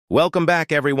Welcome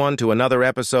back, everyone, to another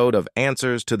episode of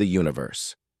Answers to the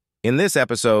Universe. In this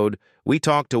episode, we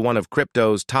talk to one of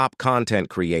crypto's top content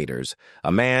creators,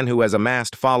 a man who has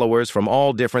amassed followers from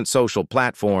all different social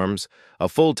platforms, a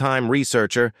full-time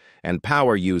researcher and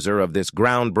power user of this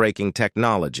groundbreaking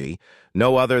technology,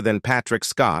 no other than Patrick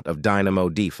Scott of Dynamo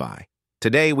DeFi.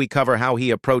 Today, we cover how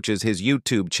he approaches his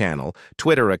YouTube channel,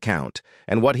 Twitter account,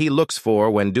 and what he looks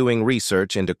for when doing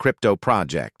research into crypto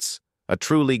projects. A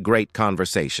truly great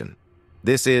conversation.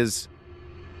 This is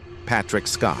Patrick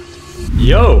Scott.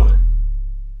 Yo,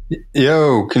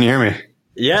 can you hear me?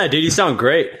 Yeah, dude, you sound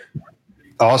great.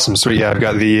 Awesome, sweet. Yeah, I've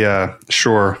got the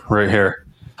Shure right here.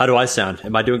 How do I sound?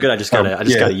 Am I doing good? I just got a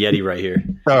Yeti right here.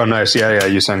 Oh, nice. Yeah,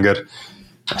 you sound good.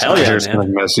 Hell yeah, here's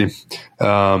man. Messy.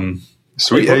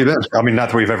 Sweet. How you been? I mean,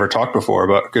 not that we've ever talked before,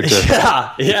 but good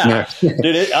to. yeah.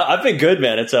 Dude, I've been good,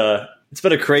 man. It's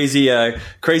been a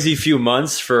crazy few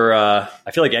months for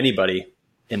I feel like anybody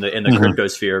in the crypto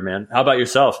sphere, man. How about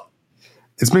yourself?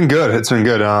 It's been good.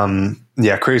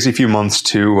 Crazy few months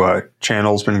too.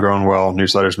 Channel's been growing well.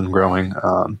 Newsletter's been growing.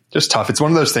 Just tough. It's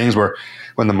one of those things where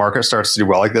when the market starts to do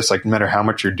well like this, like no matter how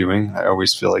much you're doing, I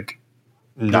always feel like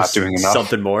not doing enough.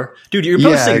 Something more, dude. You're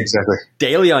posting exactly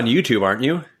daily on YouTube, aren't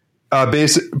you?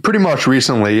 Pretty much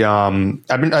recently. I've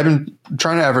been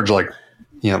trying to average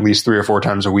at least 3 or 4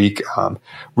 times a week.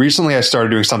 Recently, I started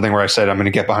doing something where I said I'm going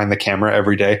to get behind the camera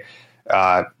every day.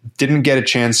 Didn't get a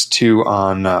chance to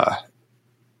on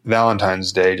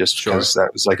Valentine's Day just because that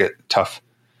was like a tough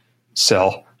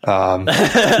sell. But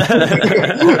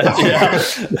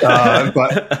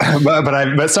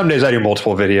some days I do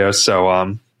multiple videos,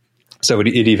 so it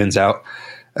evens out.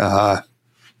 Sorry,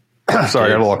 I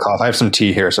got a little cough. I have some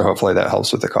tea here, so hopefully that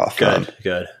helps with the cough.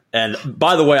 Good. And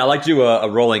by the way, I like to do a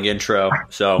rolling intro,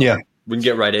 so we can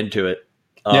get right into it.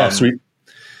 Sweet.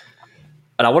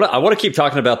 And I want to keep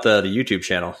talking about the YouTube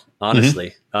channel,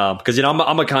 honestly, because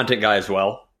I'm a content guy as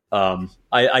well.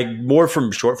 I more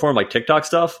from short form like TikTok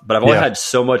stuff, but I've always had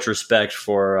so much respect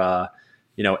for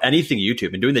anything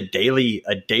YouTube and doing a daily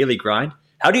grind.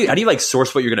 How do you like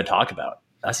source what you're going to talk about?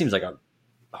 That seems like a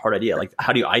hard idea. Like,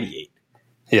 how do you ideate?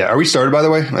 Yeah. Are we started, by the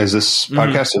way? Is this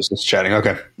podcast or is this chatting?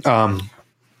 Okay.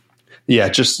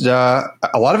 Just a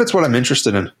lot of it's what I'm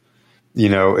interested in.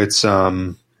 It's,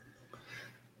 so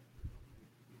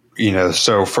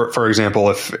for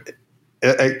example,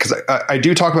 because I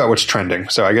do talk about what's trending.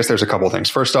 So I guess there's a couple of things.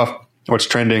 First off, what's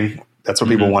trending, that's what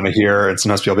people want to hear. And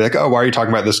sometimes people be like, oh, why are you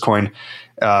talking about this coin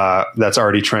that's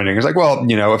already trending? It's like, well,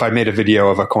 if I made a video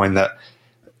of a coin that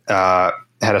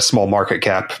had a small market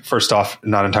cap, first off,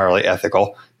 not entirely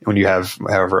ethical when you have,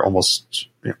 however, almost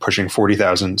pushing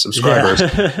 40,000 subscribers.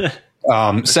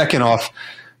 Second off,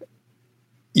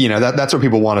 that's what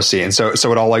people want to see. And so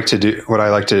what I like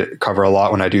to cover a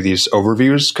lot when I do these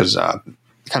overviews, because kind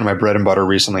of my bread and butter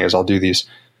recently is I'll do these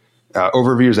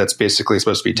overviews. That's basically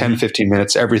supposed to be 10, 15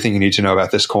 minutes, everything you need to know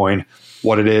about this coin,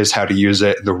 what it is, how to use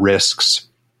it, the risks,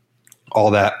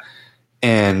 all that.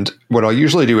 And what I'll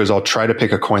usually do is I'll try to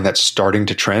pick a coin that's starting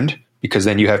to trend, because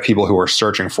then you have people who are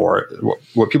searching for it.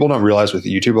 What people don't realize with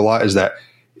YouTube a lot is that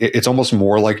it's almost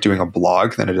more like doing a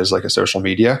blog than it is like a social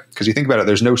media. Because you think about it,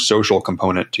 there's no social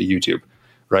component to YouTube,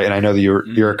 right? And I know that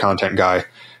you're a content guy.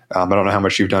 I don't know how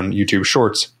much you've done YouTube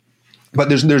Shorts, but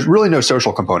there's really no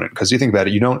social component, because you think about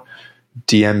it, you don't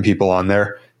DM people on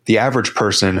there. The average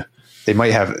person, they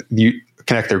might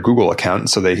connect their Google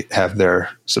account, so they have their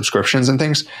subscriptions and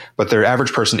things, but their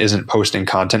average person isn't posting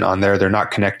content on there. They're not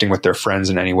connecting with their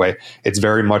friends in any way. It's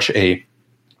very much a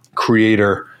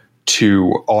creator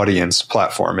to audience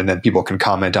platform, and then people can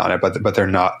comment on it, but they're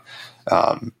not,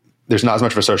 there's not as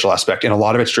much of a social aspect, and a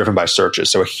lot of it's driven by searches.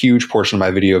 So a huge portion of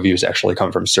my video views actually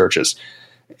come from searches.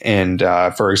 And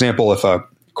for example, if a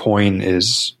coin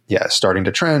is starting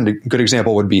to trend, a good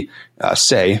example would be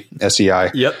SEI, SEI.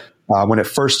 Yep. When it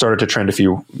first started to trend a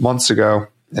few months ago,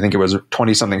 I think it was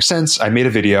 20 something cents. I made a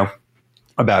video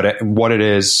about it and what it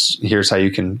is. Here's how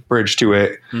you can bridge to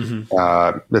it,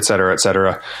 et cetera, et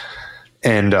cetera.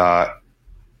 And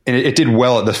it did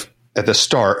well at the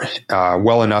start,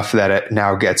 well enough that it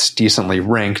now gets decently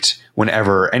ranked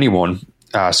whenever anyone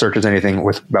searches anything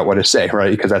about what to say,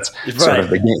 right? Because that's sort of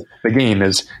the game. The game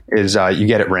is you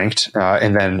get it ranked,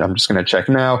 and then I'm just going to check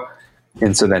now.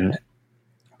 And so then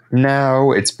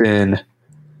now it's been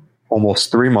almost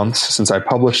 3 months since I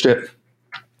published it,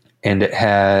 and it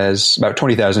has about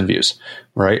 20,000 views,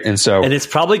 right? And it's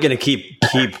probably going to keep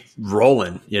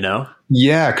rolling,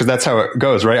 Yeah, because that's how it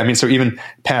goes, right? I mean, so even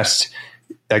past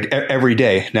every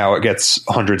day now, it gets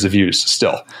hundreds of views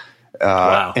still.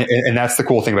 Wow. And that's the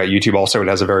cool thing about YouTube. Also, it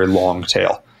has a very long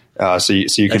tail. So you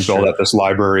can That's build true. up this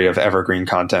library of evergreen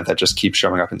content that just keeps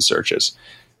showing up in searches.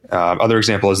 Other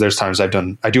example is there's times I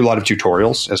do a lot of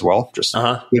tutorials as well. Just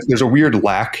there's a weird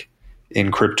lack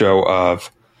in crypto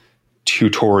of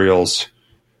tutorials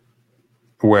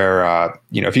where,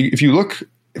 if you look,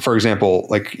 for example,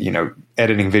 like,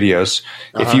 editing videos,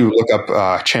 if you look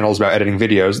up channels about editing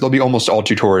videos, they'll be almost all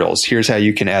tutorials. Here's how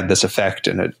you can add this effect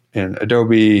in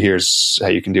Adobe. Here's how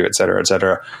you can do it, et cetera, et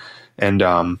cetera. And,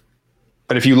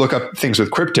 but if you look up things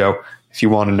with crypto, if you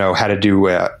want to know how to do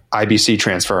IBC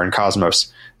transfer in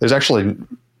Cosmos, there's kind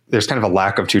of a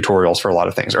lack of tutorials for a lot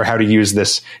of things, or how to use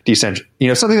this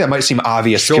something that might seem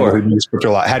obvious to people who use crypto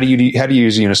a lot. How do you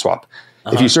use Uniswap?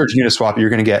 If you search Uniswap,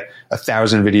 you're going to get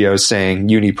 1,000 videos saying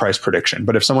uni price prediction.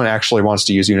 But if someone actually wants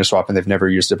to use Uniswap and they've never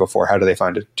used it before, how do they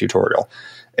find a tutorial?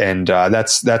 And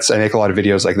that's I make a lot of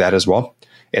videos like that as well.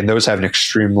 And those have an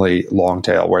extremely long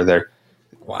tail where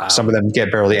some of them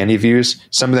get barely any views.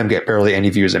 Some of them get barely any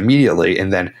views immediately,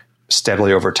 and then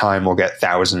steadily over time will get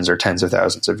thousands or tens of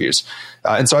thousands of views.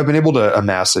 And so I've been able to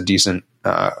amass a decent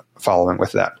following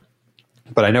with that.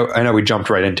 But I know we jumped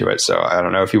right into it, so I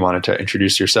don't know if you wanted to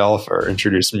introduce yourself or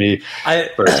introduce me. I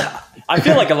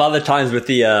feel like a lot of the times with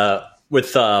the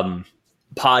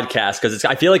podcast, because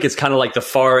I feel like it's kind of like the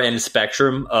far end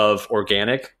spectrum of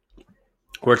organic,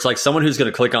 where it's like someone who's going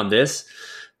to click on this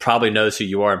probably knows who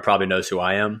you are and probably knows who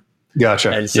I am.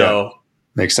 Gotcha. And so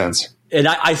makes sense. And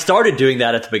I started doing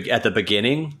that at the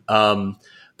beginning, but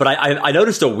I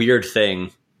noticed a weird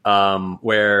thing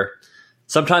where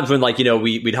sometimes when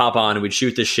we'd hop on and we'd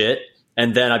shoot the shit,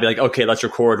 and then I'd be like, okay, let's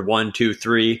record 1, 2,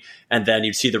 3, and then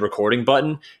you'd see the recording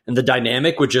button, and the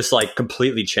dynamic would just like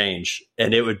completely change,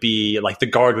 and it would be like the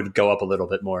guard would go up a little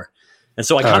bit more. And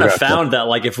so I kind of found that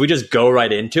like if we just go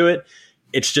right into it,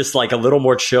 it's just like a little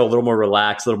more chill, a little more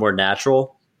relaxed, a little more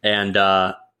natural, and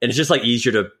it's just like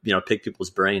easier to pick people's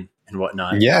brain and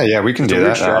whatnot. Yeah, we can do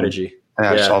that strategy.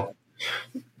 So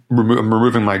I'm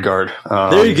removing my guard.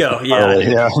 There you go.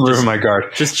 Yeah, I'm removing my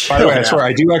guard. Just by the way, I swear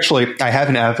I have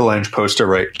an Avalanche poster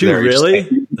right there. Really?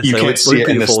 You can't see it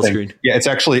in this thing. Screen. Yeah, it's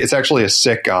actually a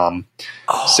sick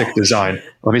design.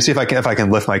 Let me see if I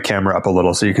can lift my camera up a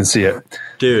little so you can see it,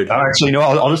 dude. Actually, no,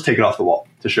 I'll just take it off the wall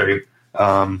to show you.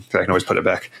 I can always put it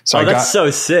back. So that's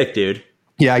so sick, dude.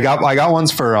 Yeah, I got ones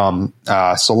for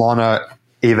Solana,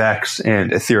 AVAX,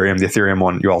 and Ethereum. The Ethereum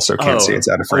one you also can't see; it's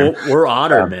out of frame. We're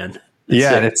honored, man.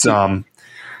 That's and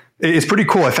it's pretty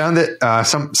cool. I found that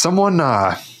someone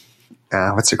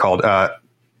what's it called?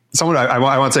 Someone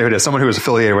I won't say who it is. Someone who was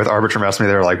affiliated with Arbitrum asked me.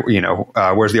 They were like,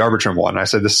 where's the Arbitrum one? And I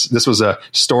said this was a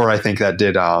store I think that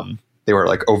did. They were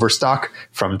like overstock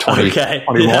from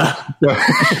 2021. Yeah.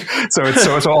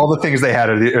 so all the things they had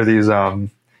are these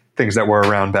things that were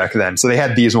around back then. So they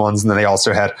had these ones, and then they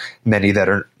also had many that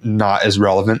are not as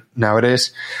relevant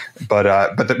nowadays.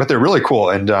 But they're really cool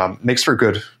and makes for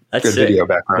good video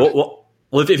background.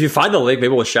 Well, if you find the link,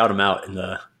 maybe we'll shout them out in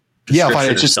the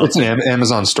description. It's an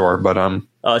Amazon store, but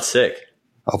oh, it's sick.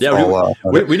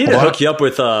 We need to hook you up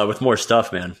with more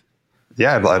stuff, man.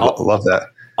 Yeah, I love that.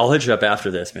 I'll hit you up after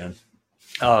this, man.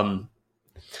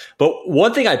 But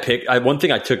one thing I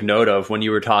took note of when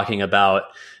you were talking about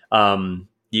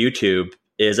YouTube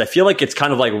is I feel like it's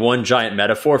kind of like one giant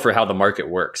metaphor for how the market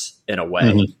works in a way.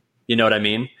 Mm-hmm. You know what I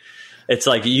mean? It's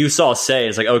like you saw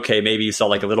it's like, okay, maybe you saw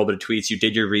like a little bit of tweets. You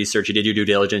did your research. You did your due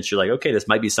diligence. You're like, okay, this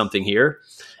might be something here.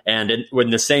 And when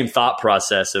the same thought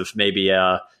process of maybe,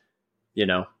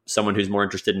 someone who's more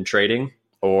interested in trading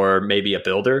or maybe a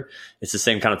builder, it's the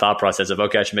same kind of thought process of,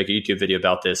 okay, I should make a YouTube video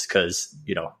about this because,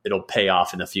 it'll pay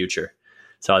off in the future.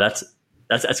 So that's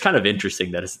kind of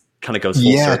interesting that it kind of goes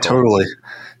full circle. Totally.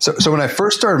 So when I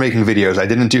first started making videos, I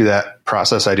didn't do that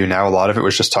process I do now. A lot of it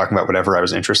was just talking about whatever I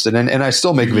was interested in. And I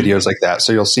still make videos like that.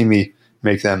 So you'll see me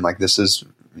make them like, this is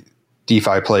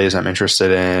DeFi plays I'm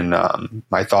interested in,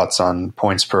 my thoughts on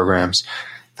points programs,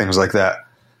 things like that.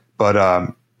 But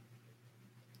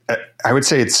I would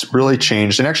say it's really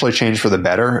changed, and actually changed for the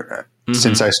better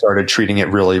since I started treating it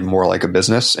really more like a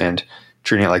business. And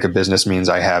treating it like a business means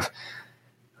I have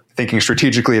thinking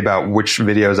strategically about which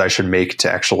videos I should make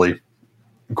to actually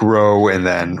grow, and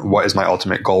then what is my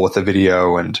ultimate goal with the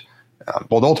video. And the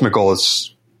ultimate goal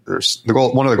is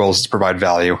one of the goals is to provide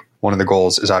value. One of the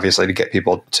goals is obviously to get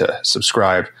people to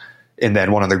subscribe. And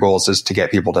then one of the goals is to get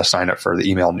people to sign up for the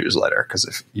email newsletter. Because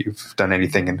if you've done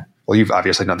anything you've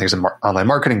obviously done things in online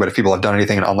marketing, but if people have done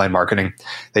anything in online marketing,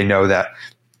 they know that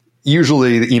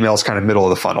usually the email is kind of middle of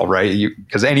the funnel, right?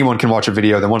 Because anyone can watch a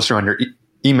video. Then once you're on your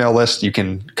email list, you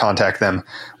can contact them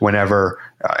whenever.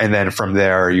 And then from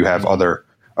there, you have other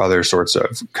sorts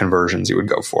of conversions you would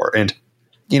go for. And,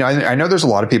 I know there's a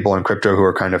lot of people in crypto who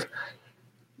are kind of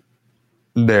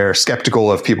they're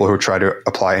skeptical of people who try to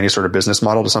apply any sort of business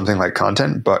model to something like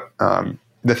content. But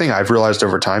the thing I've realized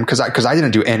over time, because I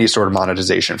didn't do any sort of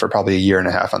monetization for probably a year and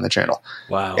a half on the channel.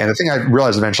 Wow. And the thing I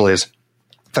realized eventually is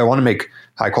if I want to make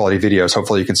high quality videos,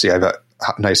 hopefully you can see I have a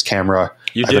nice camera.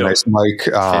 You I do. have a nice mic.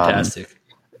 Fantastic.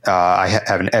 I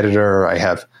have an editor. I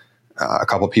have a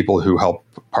couple of people who help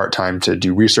part-time to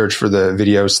do research for the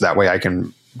videos. So that way I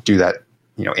can do that,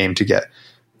 aim to get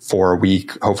 4 a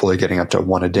week, hopefully getting up to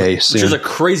 1 a day soon. Which is a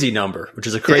crazy number, for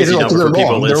people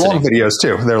listening. They're long videos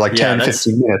too. They're like 10,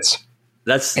 15 minutes.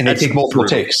 And they take multiple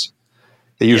takes.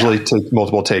 They usually take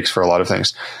multiple takes for a lot of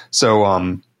things.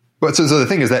 So, but so the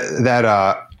thing is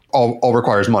that all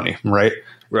requires money, right?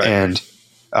 Right. And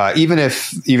even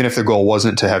if the goal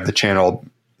wasn't to have the channel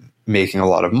making a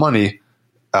lot of money,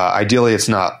 ideally it's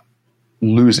not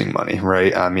losing money,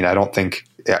 right? I mean, I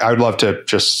would love to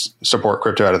just support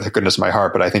crypto out of the goodness of my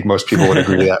heart, but I think most people would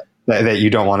agree that you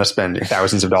don't want to spend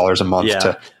thousands of dollars a month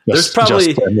to just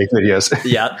make videos.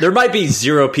 Yeah, there might be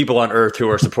 0 people on earth who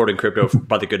are supporting crypto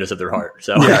by the goodness of their heart.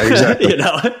 So yeah, exactly.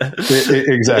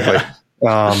 Exactly.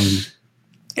 Yeah.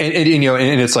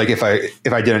 And it's like if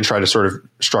I didn't try to sort of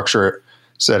structure it,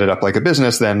 set it up like a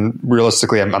business, then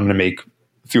realistically I'm going to make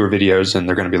fewer videos and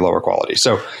they're going to be lower quality.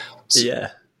 So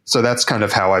that's kind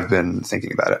of how I've been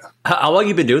thinking about it. How long have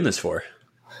you been doing this for?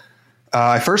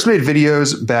 I first made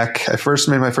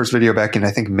my first video back in,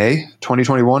 I think, May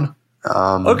 2021.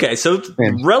 Okay. So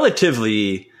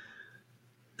relatively,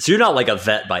 so you're not like a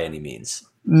vet by any means.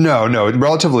 No,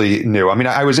 relatively new. I mean,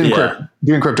 I was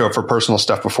doing crypto for personal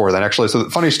stuff before then, actually. So the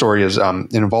funny story is,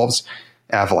 it involves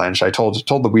Avalanche. I told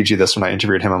Luigi this when I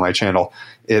interviewed him on my channel.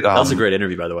 That was a great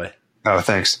interview, by the way. Oh,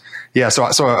 thanks. Yeah. So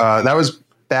that was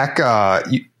back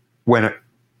when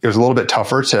it was a little bit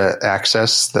tougher to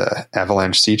access the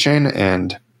Avalanche C chain,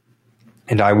 and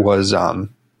I was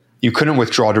you couldn't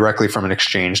withdraw directly from an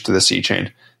exchange to the C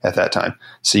chain at that time.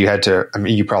 So you had to. I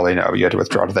mean, you probably know you had to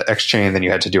withdraw to the X chain, then you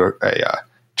had to do a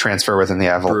transfer within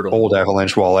the old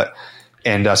Avalanche wallet.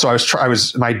 And so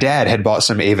my dad had bought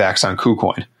some AVAX on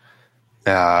KuCoin,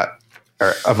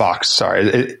 or Avox.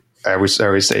 Sorry. I always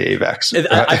say AVAX.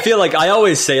 I feel like I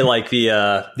always say like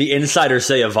the insiders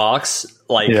say Avox,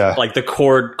 like the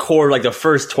core, like the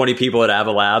first 20 people at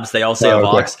Ava Labs, they all say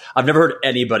Avox. Okay. I've never heard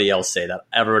anybody else say that.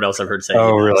 Everyone else I've heard say.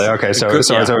 Oh, AVAX. Really? Okay.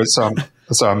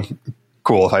 So I'm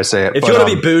cool if I say it. If you want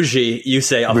to be bougie, you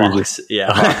say Avox.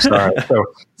 Yeah. Avox, all right.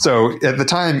 So at the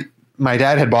time, my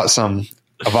dad had bought some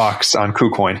Avox on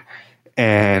KuCoin,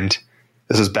 and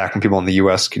this is back when people in the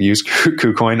US could use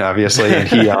KuCoin, obviously, and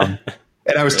he.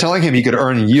 And I was telling him he could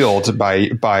earn yield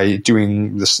by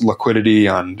doing this liquidity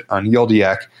on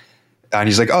YieldYak. And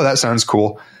he's like, oh, that sounds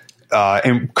cool.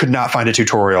 And could not find a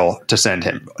tutorial to send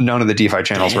him. None of the DeFi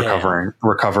channels were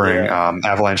covering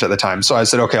Avalanche at the time. So I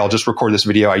said, okay, I'll just record this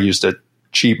video. I used a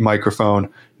cheap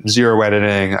microphone, 0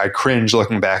 editing. I cringe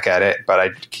looking back at it, but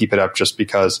I'd keep it up just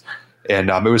because. And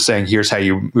it was saying, here's how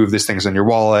you move these things in your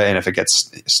wallet. And if it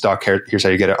gets stuck, here's how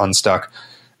you get it unstuck.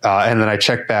 And then I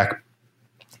checked back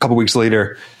couple weeks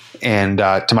later, and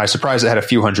to my surprise, it had a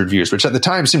few hundred views, which at the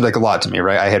time seemed like a lot to me,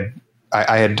 right?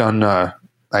 I had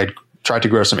tried to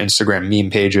grow some Instagram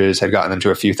meme pages, had gotten them to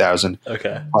a few thousand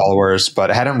followers, but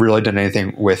I hadn't really done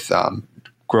anything with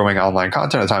growing online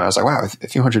content at the time. I was like, wow, a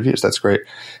few hundred views, that's great.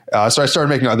 So I started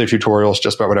making other tutorials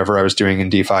just about whatever I was doing in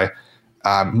DeFi,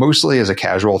 mostly as a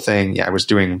casual thing. Yeah, I was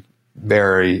doing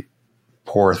very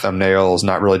poor thumbnails,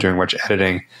 not really doing much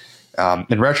editing.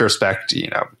 In retrospect,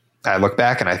 I look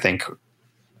back and I think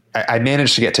I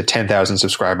managed to get to 10,000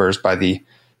 subscribers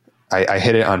I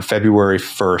hit it on February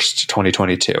 1st,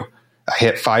 2022. I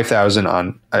hit 5,000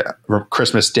 on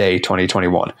Christmas Day,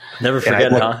 2021. Never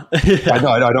forget it, huh?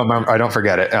 I don't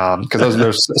forget it. Cause those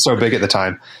were so big at the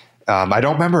time. I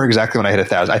don't remember exactly when I hit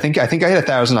 1,000. I think I hit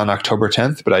 1,000 on October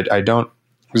 10th, but I don't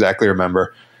exactly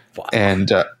remember. Wow.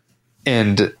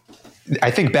 And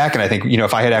I think back and I think,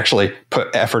 if I had actually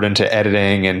put effort into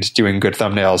editing and doing good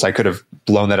thumbnails, I could have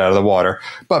blown that out of the water,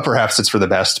 but perhaps it's for the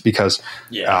best because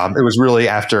it was really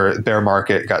after the bear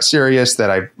market got serious that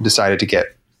I decided to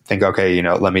think, okay,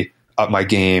 let me up my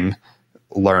game,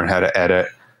 learn how to edit,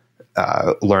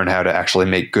 learn how to actually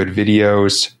make good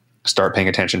videos, start paying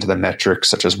attention to the metrics,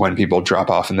 such as when people drop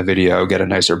off in the video, get a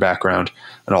nicer background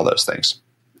and all those things.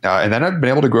 And then I've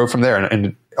been able to grow from there.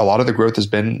 And a lot of the growth has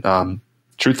been,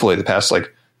 truthfully, the past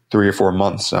 3 or 4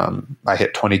 months. I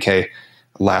hit 20K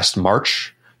last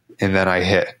March, and then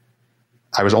I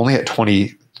was only at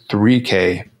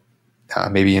 23K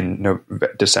maybe in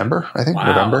December, I think.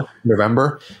 Wow.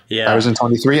 November. Yeah. I was in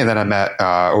 23, and then I'm at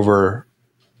over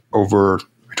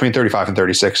between 35 and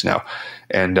 36 now.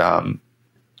 And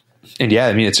yeah,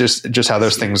 I mean, it's just how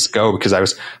those things go, because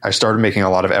I started making a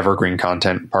lot of evergreen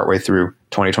content partway through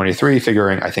 2023,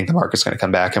 figuring I think the market's going to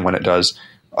come back. And when it does,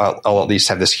 I'll at least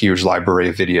have this huge library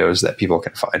of videos that people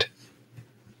can find.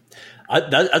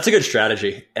 That's a good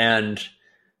strategy. And,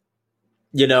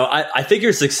 you know, I think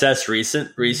your success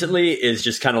recently is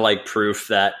just kind of like proof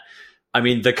that, I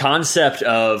mean, the concept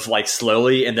of like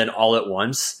slowly and then all at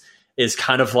once is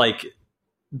kind of like,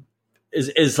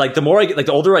 is like the more I get, like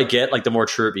the older I get, like the more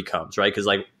true it becomes, right? Because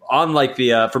like on like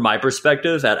the from my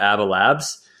perspective at Ava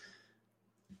Labs,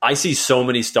 I see so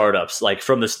many startups like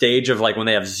from the stage of like when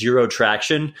they have zero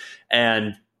traction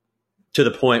and to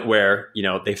the point where, you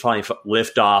know, they finally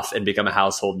lift off and become a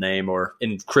household name, or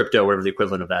in crypto, whatever the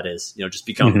equivalent of that is, you know, just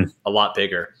become a lot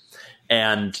bigger.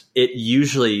 And it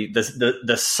usually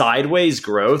the sideways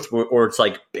growth, or it's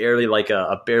like barely like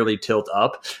a barely tilt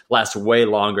up, lasts way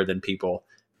longer than people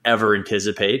ever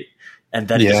anticipate, and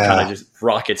then it just kind of just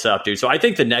rockets up, dude. So I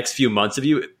think the next few months of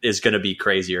you is going to be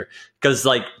crazier, because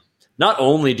like not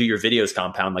only do your videos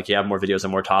compound, like you have more videos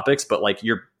and more topics, but like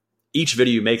each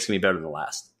video you make is going to be better than the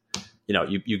last. You know,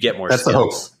 you get more. That's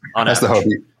skills the hope. That's average.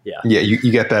 the hope. Yeah,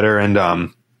 you get better,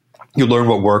 and you learn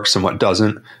what works and what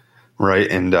doesn't, right?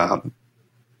 And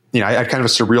you know, I had kind of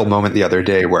a surreal moment the other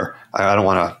day where I don't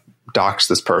want to dox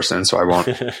this person, so I won't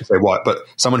say what, but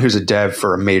someone who's a dev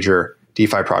for a major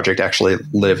DeFi project actually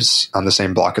lives on the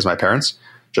same block as my parents,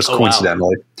 just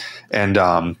coincidentally.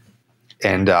 Wow.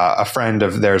 And a friend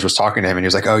of theirs was talking to him, and he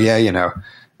was like, "Oh yeah, you know,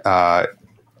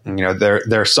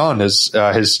 their son is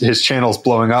his channel's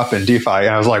blowing up in DeFi." And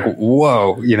I was like,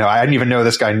 "Whoa!" You know, I didn't even know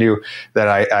this guy knew that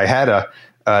I had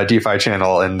a DeFi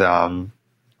channel, and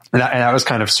that was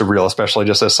kind of surreal, especially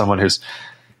just as someone who's,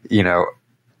 you know,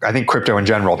 I think crypto in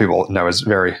general, people know, is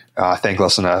very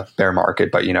thankless in a bear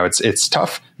market. But, you know, it's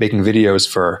tough making videos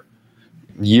for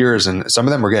years. And some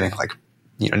of them were getting like,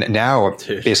 you know, now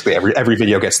basically every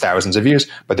video gets thousands of views.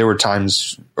 But there were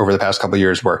times over the past couple of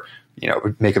years where, you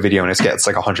know, make a video and it gets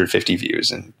like 150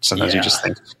 views. And sometimes you just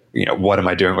think, you know, what am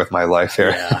I doing with my life here?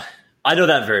 Yeah, I know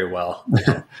that very well.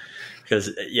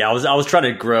 Because, I was trying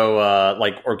to grow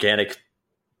like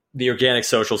the organic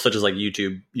socials, such as like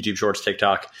YouTube Shorts,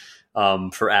 TikTok,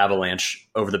 for Avalanche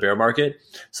over the bear market.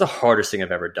 It's the hardest thing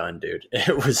I've ever done, dude.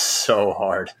 It was so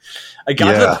hard. I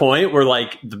got to the point where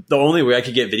like the only way I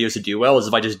could get videos to do well is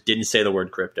if I just didn't say the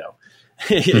word crypto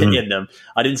in them.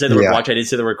 I didn't say the word blockchain. I didn't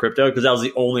say the word crypto, because that was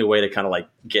the only way to kind of like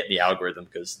get in the algorithm.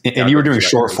 And you were doing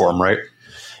short form, right?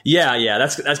 Yeah.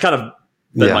 That's kind of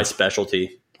been my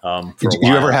specialty. Did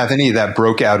you ever have any that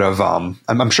broke out of,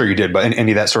 I'm sure you did, but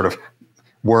any that sort of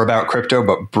were about crypto,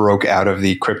 but broke out of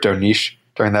the crypto niche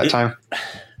during that time?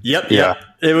 Yep.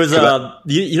 It was,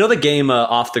 you know the game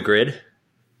Off the Grid?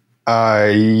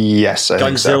 Yes.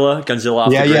 Gunzilla Off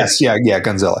the Grid? Yeah,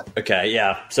 Gunzilla. Okay,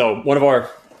 yeah. So one of our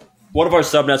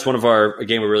subnets, a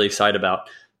game we're really excited about.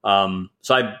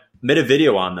 So I made a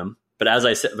video on them, but as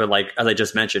I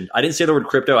just mentioned, I didn't say the word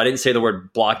crypto. I didn't say the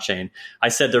word blockchain. I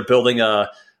said they're building a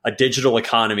digital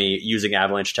economy using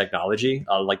Avalanche technology,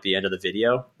 like the end of the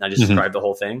video. I just described the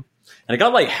whole thing. And it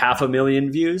got like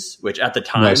 500,000 views, which at the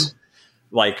time,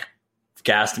 like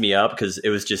gassed me up, because it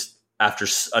was just after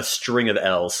a string of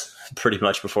L's pretty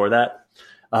much before that.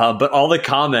 But all the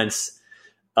comments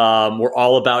were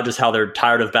all about just how they're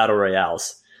tired of battle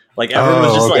royales. Like everyone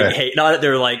was just like hating on it. They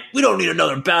were like, "We don't need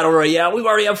another battle royale. We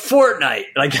already have Fortnite."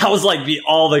 Like that was like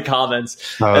all the comments,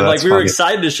 and like we were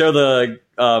excited to show the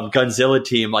Gunzilla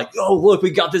team, like, "Oh look, we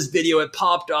got this video. It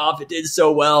popped off. It did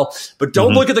so well." But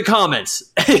don't look at the comments,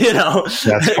 you know,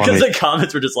 because the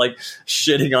comments were just like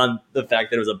shitting on the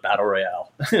fact that it was a battle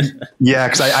royale. Yeah,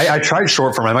 because I tried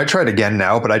short form. I might try it again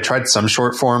now, but I tried some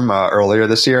short form earlier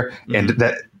this year, and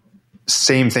that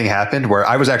same thing happened where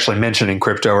I was actually mentioning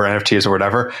crypto or NFTs or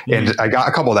whatever. And I got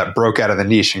a couple that broke out of the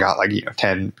niche and got like, you know,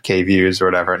 10K views or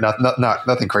whatever.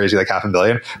 Nothing crazy, like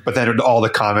 500,000. But then all the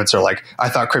comments are like, "I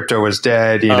thought crypto was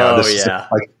dead. You know,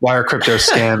 like, why are crypto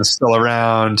scams still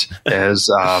around?" As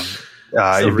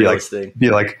it'd be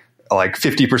like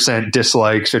 50%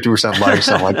 dislikes, 50% likes.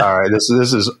 I'm like, all right, this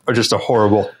is just a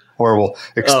horrible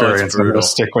experience. I'm going to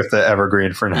stick with the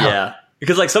evergreen for now. Yeah.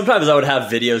 Because like sometimes I would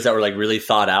have videos that were like really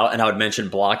thought out, and I would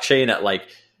mention blockchain at like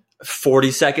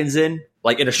 40 seconds in,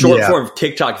 like in a short form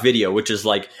TikTok video, which is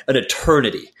like an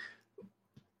eternity.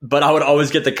 But I would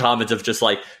always get the comments of just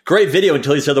like, "Great video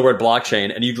until you said the word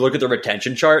blockchain." And you look at the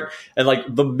retention chart, and like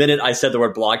the minute I said the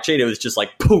word blockchain, it was just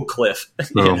like poof, cliff,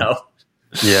 you know?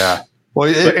 Yeah.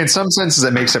 Well, in some senses,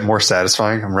 it makes it more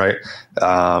satisfying, right?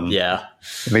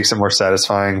 It makes it more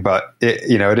satisfying, but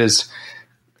it is.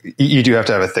 you do have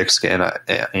to have a thick skin. I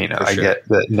get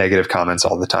the negative comments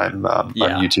all the time on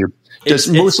YouTube.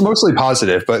 Just mostly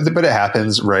positive, but it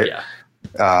happens, right?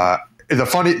 Yeah.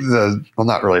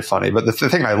 Not really funny, but the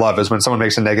thing I love is when someone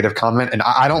makes a negative comment, and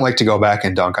I don't like to go back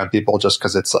and dunk on people just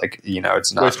because it's like,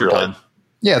 it's not waste really, your time.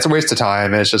 Yeah, it's a waste of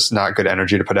time, and it's just not good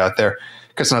energy to put out there.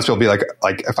 Because sometimes people be like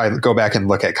if I go back and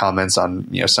look at comments on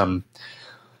some,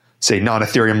 say,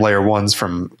 non-Ethereum layer ones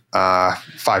from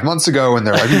 5 months ago, and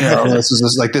they're like, this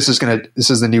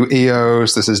is the new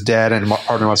EOS, this is dead, and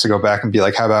partner wants to go back and be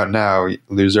like, how about now,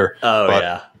 loser?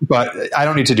 But I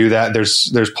don't need to do that.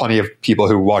 There's plenty of people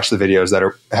who watch the videos that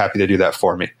are happy to do that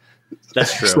for me.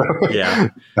 That's true. Yeah.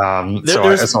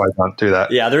 That's why I don't do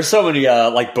that. Yeah, there's so many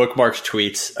like bookmarked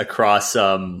tweets across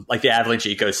like the Avalanche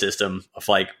ecosystem of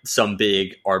like some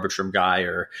big Arbitrum guy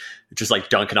or just like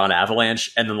dunking on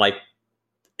Avalanche, and then like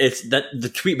it's that the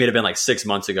tweet may have been like 6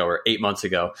 months ago or 8 months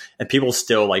ago, and people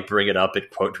still like bring it up and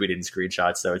quote tweet it and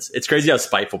screenshots. So it's crazy how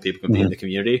spiteful people can be in the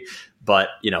community. But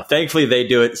thankfully they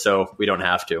do it, so we don't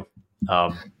have to.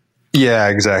 Yeah,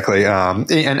 exactly.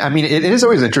 And I mean, it is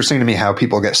always interesting to me how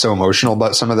people get so emotional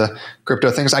about some of the crypto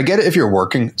things. I get it if you're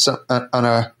working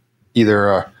on either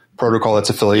a protocol that's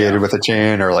affiliated with a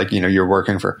chain, or like, you're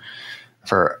working for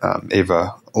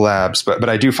Ava Labs. But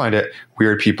I do find it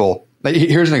weird. People, like,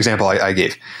 here's an example I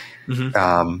gave.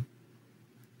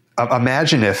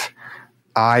 Imagine if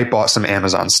I bought some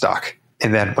Amazon stock,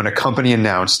 and then when a company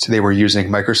announced they were using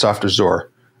Microsoft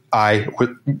Azure, I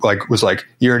was like,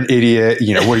 you're an idiot.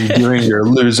 What are you doing? You're a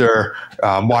loser.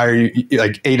 Why are you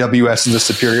like AWS is the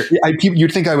superior?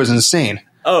 You'd think I was insane.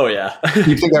 Oh yeah.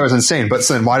 You'd think I was insane. But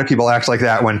then why do people act like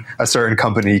that when a certain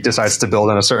company decides to build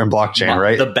on a certain blockchain,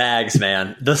 right? The bags,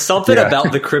 man. There's something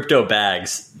about the crypto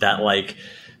bags that like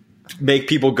make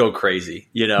people go crazy.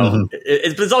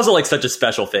 It's also like such a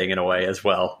special thing in a way as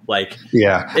well. Like,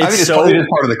 yeah, it is part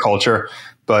of the culture.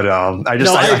 But I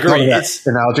agree. That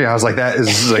analogy. I was like, that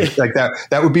is like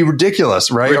that would be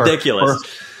ridiculous, right? Ridiculous.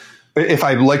 Or if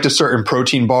I liked a certain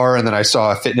protein bar and then I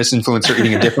saw a fitness influencer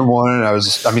eating a different one, and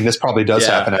this probably does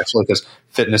happen actually, because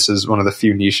fitness is one of the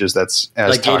few niches that's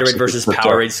as like Gatorade versus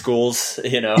Powerade schools.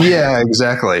 Yeah,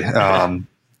 exactly.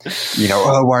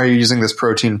 Why are you using this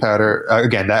protein powder?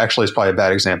 Again, that actually is probably a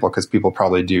bad example because people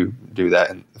probably do that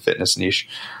in the fitness niche.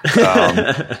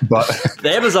 But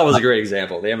the Amazon was a great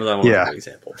example. A great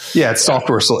example. Yeah, it's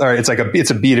software. It's like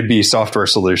it's a B2B software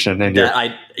solution, and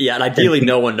and ideally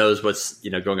no one knows what's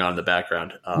going on in the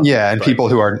background. People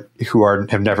who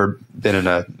have never been in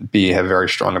a B have very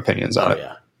strong opinions on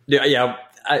it. Yeah.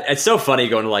 It's so funny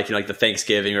going to like the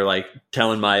Thanksgiving or like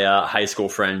telling my high school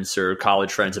friends or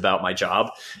college friends about my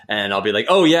job, and I'll be like,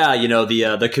 oh yeah,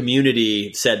 the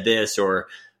community said this, or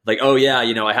like, oh yeah,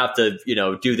 I have to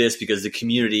do this because the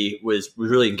community was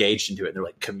really engaged into it. And they're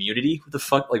like, community? What the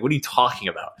fuck? Like, what are you talking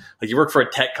about? Like, you work for a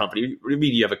tech company. What do you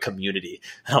mean you have a community?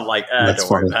 And I'm like, don't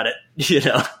worry about it.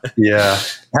 Yeah.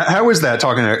 How was that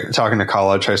talking to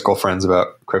college, high school friends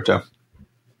about crypto?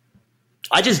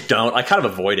 I just don't. I kind of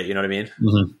avoid it. You know what I mean?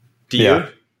 Mm-hmm. Do you?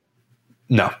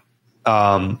 No.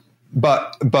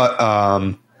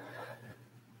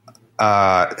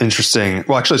 Interesting.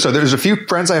 Well, actually, so there's a few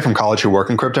friends I have from college who work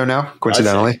in crypto now,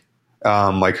 coincidentally.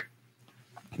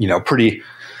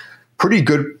 Pretty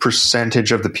good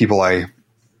percentage of the people I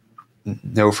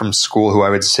know from school who I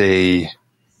would say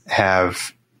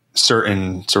have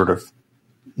certain sort of,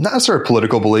 not sort of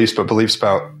political beliefs, but beliefs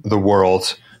about the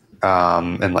world,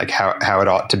 and like how it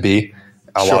ought to be.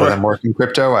 A lot of them work in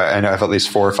crypto. I know I have at least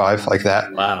 4 or 5 like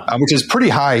that. Wow. Which is pretty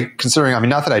high considering,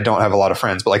 not that I don't have a lot of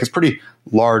friends, but like it's pretty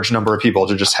large number of people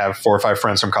to just have 4 or 5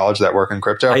 friends from college that work in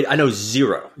crypto. I know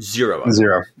zero.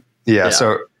 Yeah.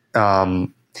 So,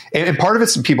 and part of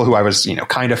it's people who I was,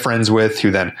 kind of friends with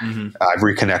who then I've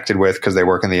reconnected with because they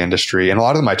work in the industry. And a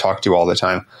lot of them I talk to all the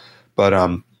time. But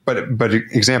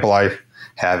example I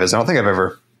have is, I don't think I've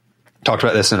ever talked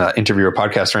about this in an interview or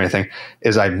podcast or anything,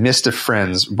 is I missed a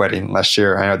friend's wedding last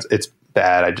year. I know it's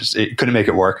bad. It couldn't make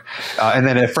it work. And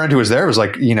then a friend who was there was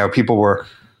like, people were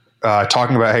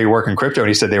talking about how you work in crypto. And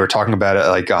he said they were talking about it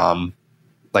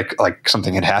like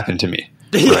something had happened to me.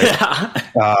 Right?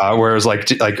 Yeah. Where it was like,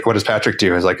 what does Patrick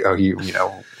do? It's like, oh, he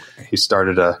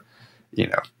started a,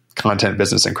 content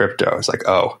business in crypto. It's like,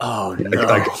 no.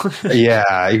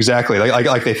 Yeah, exactly.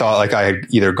 Like they thought like I had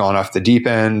either gone off the deep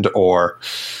end or,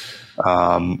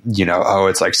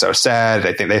 it's like so sad.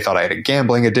 I think they thought I had a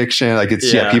gambling addiction. Like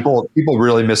people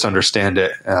really misunderstand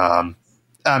it. You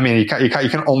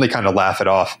can only kind of laugh it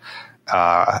off.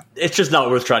 It's just not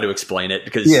worth trying to explain it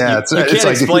because you can't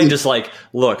explain just like,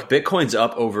 look, Bitcoin's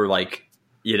up over like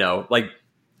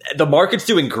the market's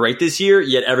doing great this year,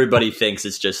 yet everybody thinks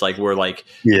it's just like we're like,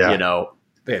 Yeah. you know,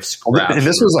 they have scraps. And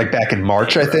this was like back in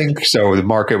March, I think. So the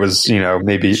market was, you know,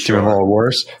 maybe doing a little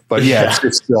worse. But yeah,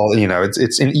 it's still, you know,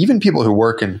 it's and even people who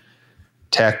work in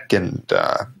tech and,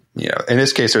 you know, in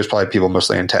this case, there's probably people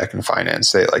mostly in tech and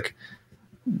finance. They like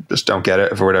just don't get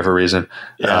it for whatever reason.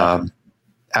 Yeah.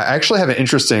 I actually have an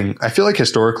interesting, I feel like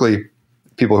historically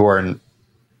people who are in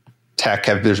tech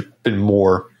there's been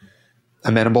more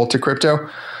amenable to crypto.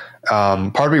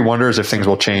 Part of me wonders if things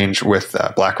will change with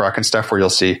BlackRock and stuff, where you'll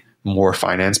see more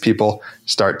finance people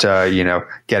start to, you know,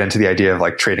 get into the idea of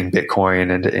like trading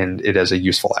Bitcoin and it as a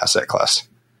useful asset class.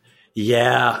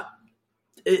 Yeah.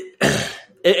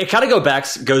 It kind of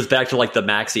goes back to like the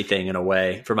Maxi thing in a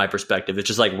way, from my perspective. It's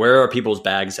just like, where are people's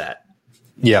bags at?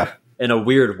 Yeah. In a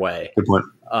weird way. Good point.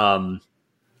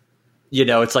 You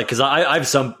know, it's like, cause I have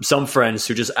some friends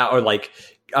who just are like,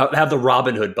 have the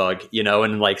Robinhood bug, you know,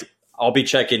 and like, I'll be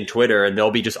checking Twitter and they'll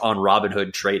be just on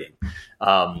Robinhood trading.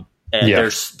 And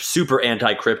they're super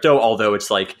anti-crypto, although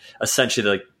it's like essentially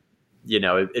like, you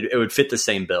know, it would fit the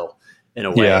same bill in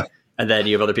a way. Yeah. And then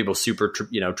you have other people super,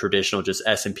 traditional, just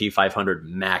S&P 500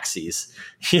 maxis,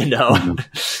 you know,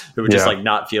 who would just like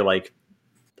not feel like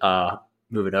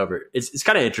moving over. It's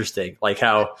kind of interesting, like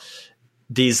how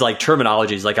these like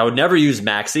terminologies, like I would never use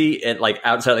maxi and like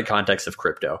outside the context of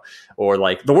crypto, or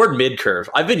like the word mid curve.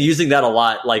 I've been using that a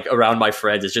lot, like around my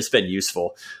friends. It's just been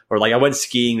useful. Or like I went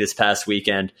skiing this past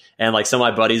weekend and like some of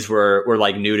my buddies were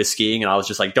like new to skiing. And I was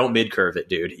just like, don't mid curve it,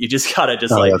 dude. You just gotta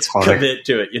just commit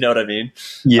to it. You know what I mean?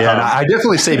 Yeah. I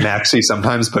definitely say maxi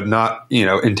sometimes, but not, you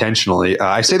know, intentionally.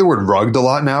 I say the word rugged a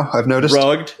lot now. I've noticed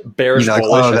rugged, bearish, you know,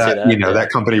 bullish. That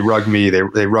company rugged me.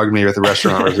 They rugged me with a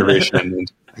restaurant reservation.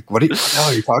 And like, what the hell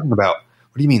are you talking about?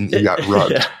 What do you mean you got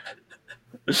rugged?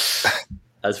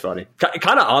 That's funny.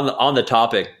 Kind of on the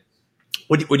topic.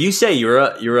 Would you say you're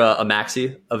a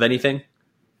maxi of anything?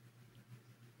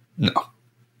 No.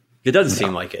 It doesn't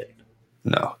seem like it.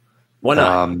 No. Why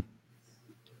not?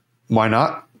 Why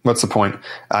not? What's the point?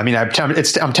 I mean, I'm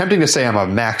tempting to say I'm a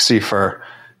maxi for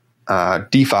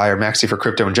DeFi or maxi for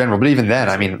crypto in general, but even then,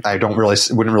 I mean, I wouldn't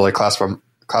really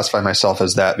classify myself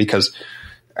as that, because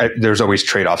there's always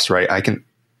trade-offs, right? I can,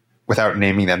 without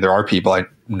naming them, there are people I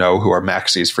know who are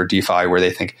maxis for DeFi where they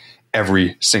think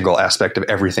every single aspect of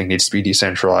everything needs to be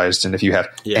decentralized. And if you have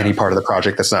any part of the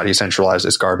project that's not decentralized,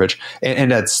 it's garbage.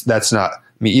 And that's not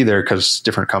me either, because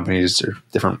different companies or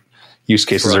different use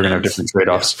cases are going to have different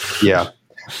trade-offs. Yeah.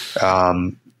 I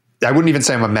wouldn't even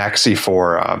say I'm a maxi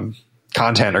for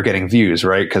content or getting views,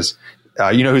 right? Because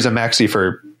you know who's a maxi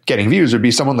for getting views would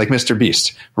be someone like Mr.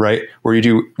 Beast, right? Where you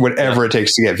do whatever it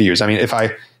takes to get views. I mean, if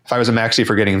I was a maxi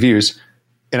for getting views,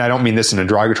 and I don't mean this in a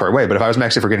derogatory way, but if I was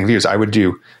maxi for getting views, I would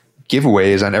do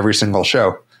giveaways on every single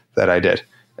show that I did,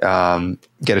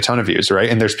 get a ton of views, right?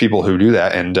 And there's people who do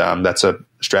that, and that's a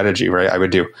strategy, right? I would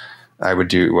do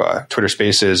Twitter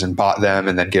Spaces and bot them,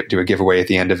 and then do a giveaway at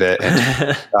the end of it.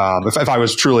 And if I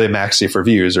was truly a maxi for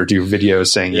views, or do videos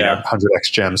saying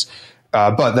 100x gems,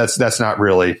 but that's not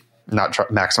really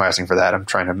maximizing for that. I'm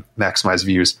trying to maximize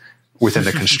views within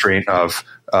the constraint of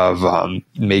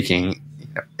making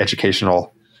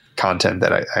educational content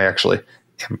that I actually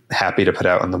am happy to put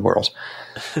out in the world.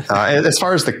 As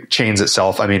far as the chains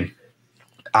itself, I mean,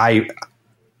 I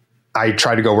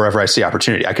try to go wherever I see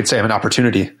opportunity. I could say I'm an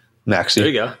opportunity maxi. There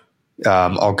you go.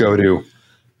 I'll go to,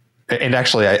 and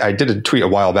actually I did a tweet a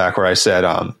while back where I said,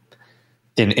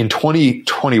 in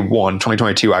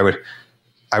 2022,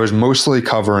 I was mostly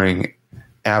covering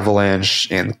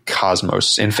Avalanche and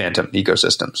Cosmos and Phantom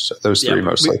ecosystems. So those three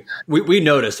mostly. We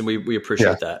noticed, and we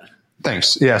appreciate that.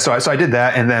 Thanks. Yeah. So I did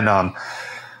that. And then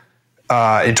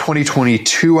in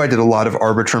 2022, I did a lot of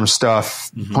Arbitrum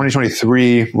stuff.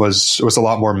 2023 was a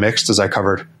lot more mixed, as I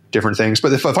covered different things. But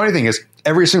the funny thing is,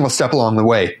 every single step along the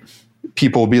way,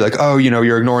 people will be like, oh, you know,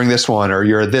 you're ignoring this one, or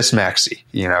you're this maxi,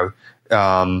 you know.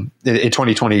 In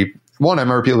 2021, I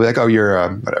remember people be like, oh, you're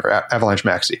Avalanche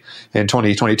maxi. In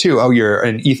 2022, oh, you're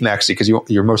an ETH maxi because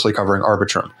you're mostly covering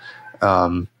Arbitrum.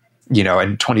 You know,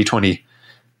 in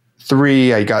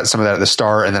 2023, I got some of that at the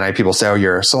start, and then I had people say, oh,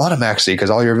 you're Solana maxi because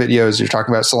all your videos you're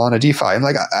talking about Solana DeFi. I'm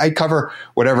like, I cover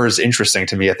whatever is interesting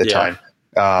to me at the time,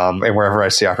 and wherever I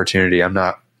see opportunity. I'm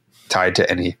not tied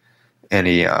to any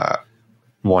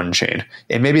one chain,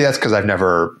 and maybe that's because I've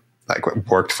never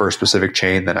worked for a specific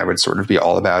chain. Then I would sort of be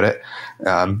all about it.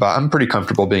 But I'm pretty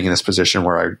comfortable being in this position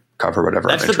where I cover whatever.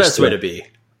 That's the best way to be.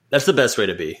 That's the best way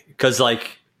to be. Because I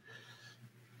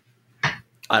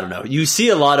don't know, you see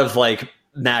a lot of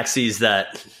maxis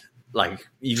that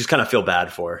you just kind of feel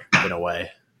bad for in a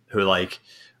way, who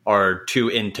are too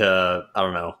into, I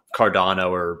don't know,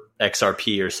 Cardano or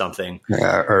XRP or something.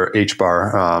 Yeah, or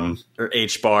HBAR. Or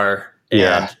HBAR.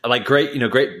 And like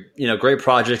great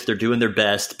projects. They're doing their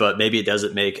best, but maybe it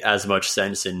doesn't make as much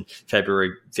sense in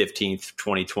February 15th,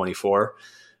 2024.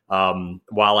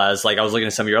 While as like I was looking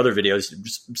at some of your other videos,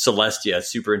 Celestia,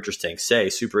 super interesting.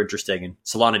 Super interesting. And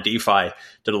Solana DeFi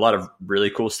did a lot of really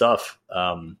cool stuff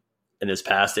in this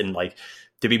past. And like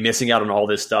to be missing out on all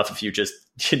this stuff if you just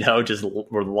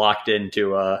were locked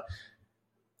into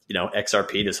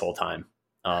XRP this whole time.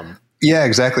 Yeah,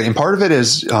 exactly. And part of it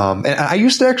is, and I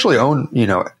used to actually own,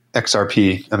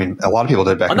 XRP. I mean, a lot of people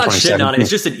did back in 2017. I'm not shitting on it. It's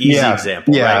just an easy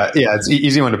example. Yeah, right? Yeah, it's an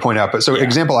easy one to point out. But so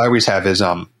example I always have is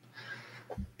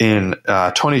in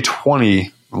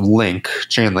 2020,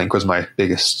 Chainlink was my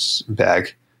biggest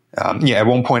bag. At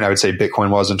one point I would say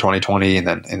Bitcoin was in 2020, and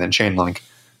then Chainlink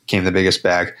became the biggest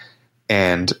bag.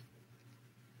 And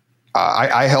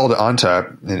I held on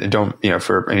to, and don't,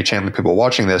 for any Chainlink people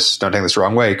watching this, don't take this the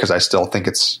wrong way, because I still think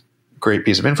it's a great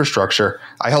piece of infrastructure.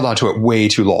 I held on to it way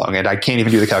too long, and I can't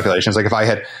even do the calculations. Like if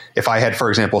I had, for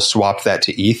example, swapped that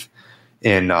to ETH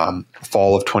in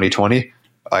fall of 2020,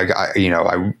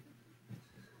 I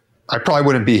probably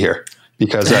wouldn't be here,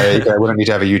 because I wouldn't need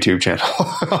to have a YouTube channel.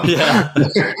 Yeah,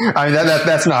 I mean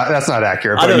that's not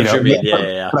accurate. But, I know what you mean.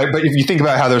 Yeah. Right, but if you think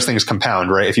about how those things compound,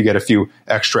 right? If you get a few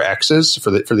extra X's for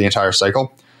the entire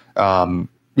cycle, I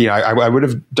would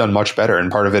have done much better. And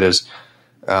part of it is,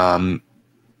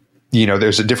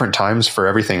 there's a different times for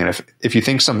everything. And if you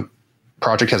think some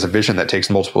project has a vision that takes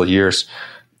multiple years,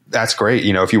 that's great.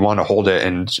 If you want to hold it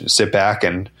and sit back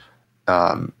and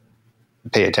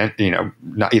pay attention,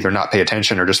 not pay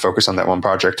attention or just focus on that one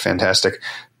project, fantastic.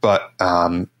 But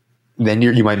then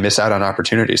you might miss out on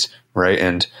opportunities, right?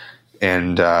 And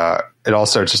it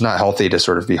also, it's just not healthy to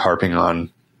sort of be harping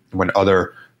on when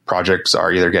other projects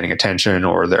are either getting attention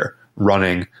or they're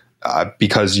running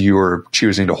because you're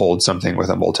choosing to hold something with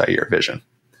a multi-year vision.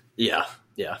 Yeah.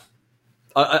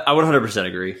 I 100%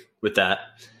 agree with that.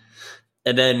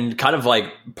 And then kind of like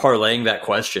parlaying that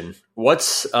question,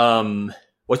 what's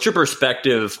your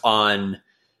perspective on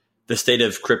the state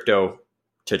of crypto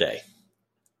today?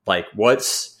 Like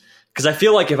because I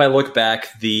feel like if I look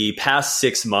back the past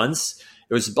 6 months,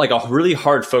 it was like a really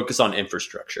hard focus on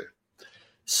infrastructure.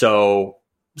 So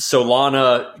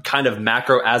Solana kind of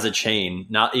macro as a chain,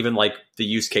 not even like the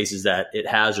use cases that it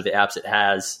has or the apps it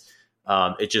has.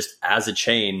 It just as a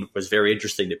chain was very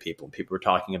interesting to people. People were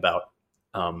talking about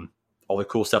all the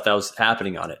cool stuff that was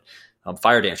happening on it.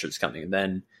 Firedancer is coming. And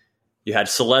then you had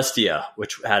Celestia,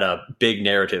 which had a big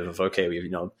narrative of, okay, we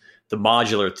the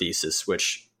modular thesis,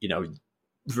 which,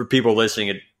 for people listening,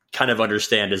 it kind of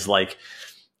understand is like,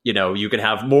 you can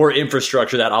have more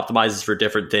infrastructure that optimizes for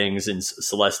different things, and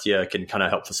Celestia can kind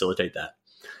of help facilitate that.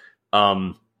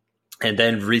 And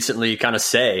then recently kind of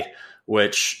Sei,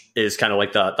 which is kind of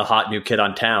like the hot new kid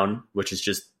on town, which is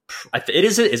just,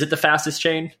 is it the fastest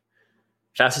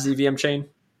EVM chain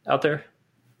out there?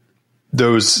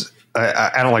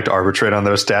 I don't like to arbitrate on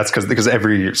those stats because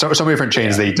so many different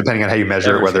chains, they, depending on how you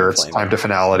measure it, whether it's time to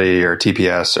finality or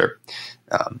TPS or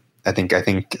I think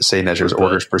Sei measures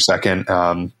orders per second.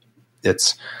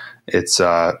 It's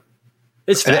fast.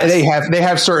 They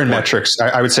have certain metrics.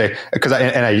 I would say, because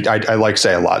I like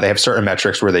Sei a lot. They have certain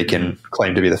metrics where they can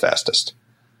claim to be the fastest,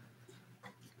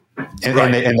 and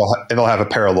they'll have a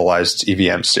parallelized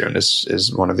EVM soon.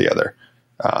 Is one of the other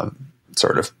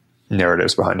sort of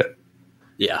narratives behind it.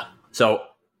 Yeah. So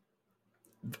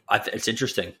it's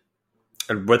interesting.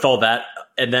 And with all that,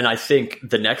 and then I think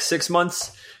the next 6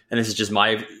 months, and this is just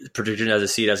my prediction as a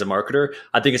seed, as a marketer,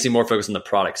 I think it's more focused on the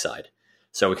product side.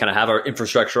 So we kind of have our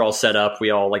infrastructure all set up.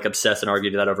 We all like obsess and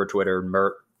argue that over Twitter.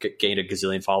 Mert gained a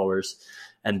gazillion followers.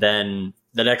 And then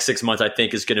the next 6 months, I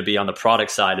think, is going to be on the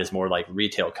product side as more like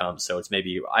retail comes. So it's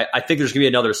maybe, I think there's going to be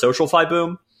another SocialFi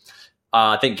boom.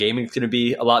 I think gaming is going to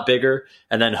be a lot bigger.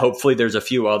 And then hopefully there's a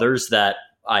few others that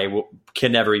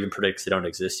can never even predict because they don't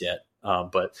exist yet.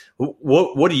 But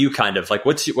what do you kind of like?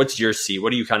 What's your seat?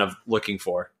 What are you kind of looking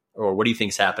for, or what do you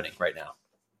think is happening right now?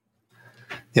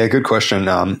 Yeah, good question.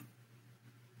 High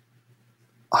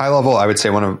level, I would say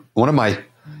one of my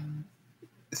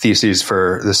theses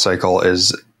for this cycle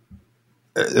is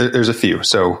there's a few.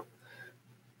 So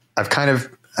I've kind of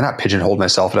not pigeonholed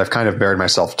myself, but I've kind of buried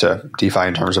myself to DeFi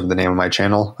in terms of the name of my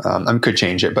channel. I could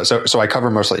change it, but so I cover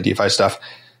mostly DeFi stuff.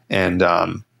 And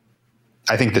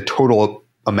I think the total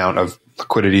amount of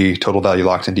liquidity, total value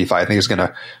locked in DeFi, I think is going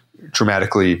to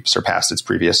dramatically surpass its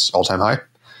previous all-time high,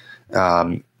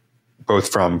 both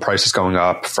from prices going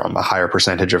up, from a higher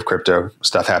percentage of crypto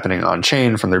stuff happening on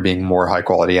chain, from there being more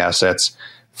high-quality assets,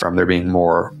 from there being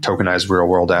more tokenized real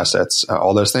world assets,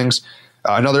 all those things.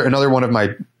 Another one of my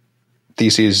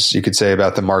theses you could say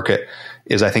about the market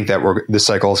is I think that this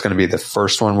cycle is going to be the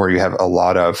first one where you have a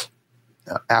lot of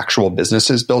actual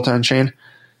businesses built on chain,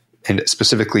 and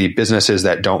specifically businesses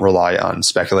that don't rely on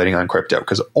speculating on crypto,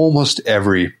 because almost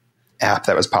every app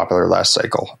that was popular last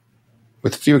cycle,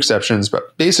 with a few exceptions,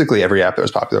 but basically every app that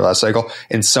was popular last cycle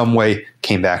in some way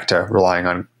came back to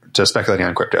speculating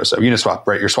on crypto. So Uniswap,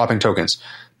 right? You're swapping tokens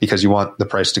because you want the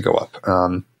price to go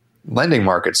up. Lending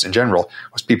markets in general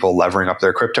was people levering up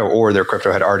their crypto, or their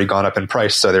crypto had already gone up in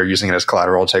price, so they're using it as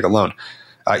collateral to take a loan.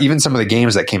 Even some of the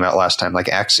games that came out last time, like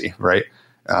Axie, right?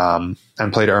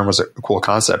 And Play to Earn was a cool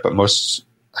concept, but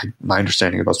my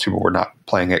understanding is most people were not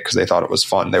playing it because they thought it was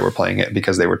fun. They were playing it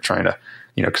because they were trying to,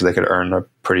 because they could earn a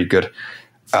pretty good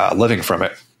living from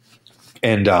it.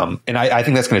 And I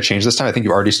think that's going to change this time. I think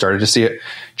you've already started to see it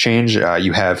change.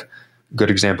 You have good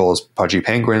examples, Pudgy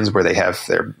Penguins, where they have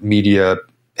their media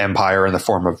empire in the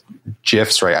form of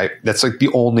GIFs, right? That's like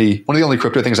one of the only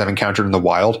crypto things I've encountered in the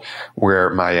wild where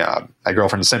my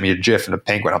girlfriend sent me a GIF and a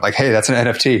penguin. I'm like, hey, that's an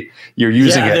NFT. You're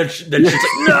using it. They're just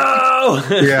like, no.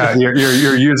 Yeah,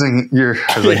 you're using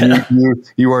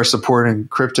you are supporting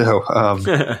crypto.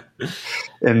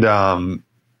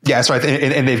 Yeah, so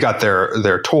and they've got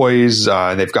their toys,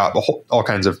 and they've got all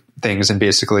kinds of things, and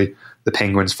basically the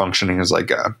penguins functioning as like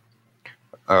a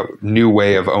new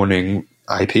way of owning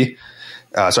IP.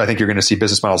 So I think you're going to see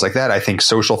business models like that. I think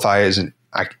SocialFi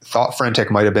I thought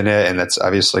Friendtech might have been it, and that's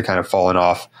obviously kind of fallen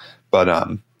off. But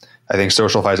I think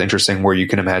SocialFi is interesting, where you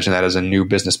can imagine that as a new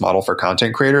business model for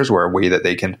content creators, where a way that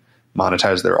they can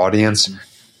monetize their audience.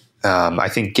 I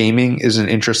think gaming is an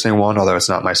interesting one, although it's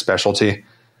not my specialty.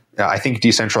 I think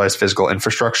decentralized physical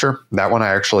infrastructure, that one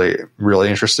I actually really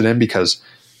interested in, because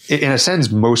in a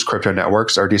sense, most crypto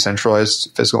networks are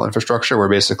decentralized physical infrastructure, where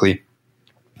basically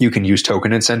you can use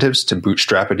token incentives to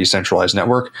bootstrap a decentralized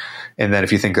network. And then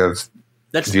if you think of...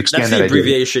 That's the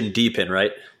abbreviation DePIN,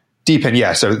 right? DePIN,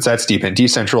 yeah. So that's DePIN,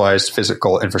 Decentralized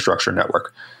Physical Infrastructure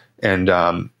Network. And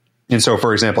so,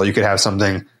 for example, you could have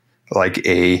something like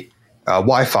a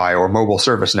Wi-Fi or mobile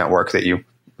service network that you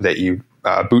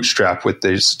bootstrap with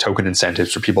these token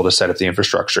incentives for people to set up the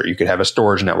infrastructure. You could have a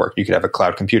storage network. You could have a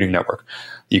cloud computing network.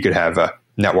 You could have a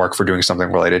network for doing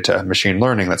something related to machine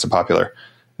learning. That's a popular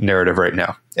narrative right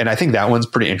now. And I think that one's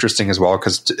pretty interesting as well,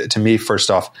 because to me, first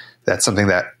off, that's something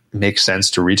that makes sense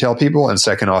to retail people. And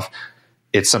second off,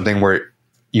 it's something where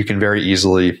you can very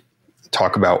easily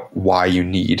talk about why you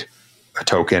need a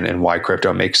token and why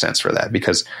crypto makes sense for that,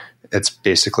 because that's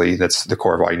the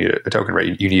core of why you need a token,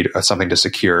 right? You need something to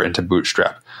secure and to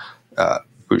bootstrap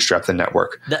the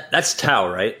network. That's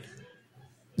Tau, right?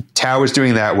 Tau is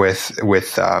doing that with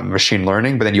machine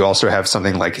learning, but then you also have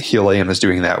something like Helium is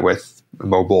doing that with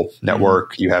mobile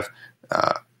network. You have,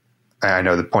 I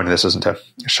know the point of this isn't to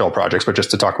shell projects, but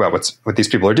just to talk about what these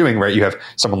people are doing, right? You have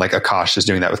someone like Akash is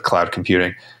doing that with cloud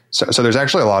computing. So there's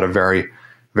actually a lot of very,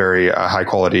 very high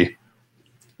quality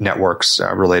networks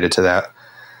related to that.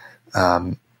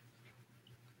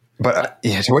 But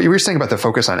so what you were saying about the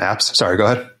focus on apps, sorry, go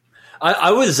ahead.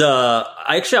 I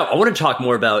want to talk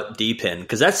more about DePIN,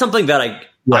 because that's something that I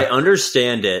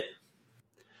understand it.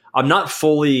 I'm not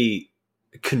fully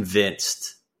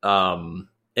convinced in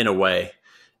a way.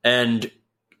 And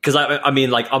because I mean,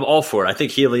 like, I'm all for it. I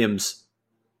think Helium's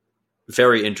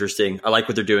very interesting. I like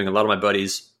what they're doing. A lot of my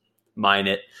buddies mine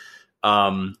it.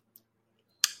 Tau,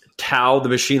 the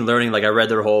machine learning, like, I read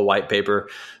their whole white paper.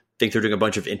 Think they're doing a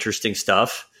bunch of interesting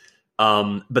stuff.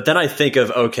 But then I think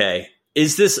of, okay,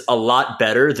 is this a lot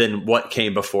better than what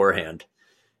came beforehand?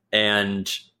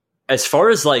 And as far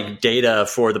as like data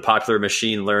for the popular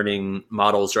machine learning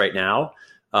models right now,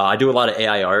 I do a lot of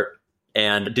AI art.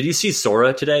 And did you see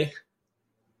Sora today?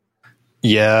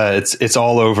 Yeah, it's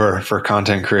all over for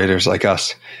content creators like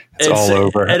us. It's all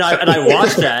over. And I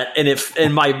watched that,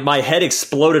 and my head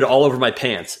exploded all over my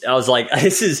pants. I was like,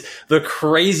 this is the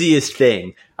craziest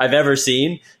thing I've ever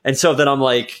seen. And so then I'm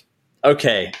like,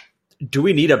 okay, do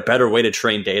we need a better way to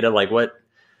train data? Like, what?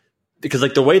 Because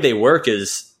like the way they work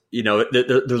is,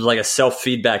 there's like a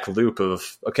self-feedback loop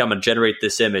of, okay, I'm going to generate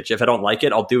this image. If I don't like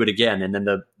it, I'll do it again. And then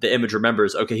the image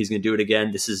remembers, okay, he's going to do it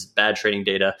again. This is bad training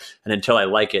data. And until I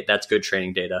like it, that's good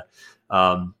training data.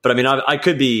 But I mean, I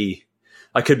could be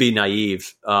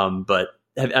naive. But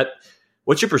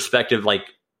what's your perspective? Like,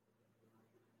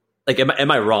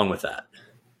 am I wrong with that?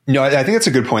 No, I think that's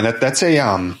a good point. That's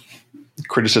a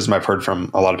criticism I've heard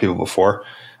from a lot of people before.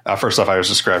 First off, I was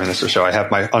describing this to show I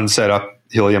have my unset up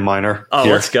Helium miner. Oh,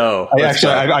 here. Let's go.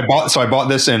 I bought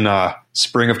this in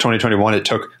spring of 2021. It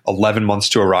took 11 months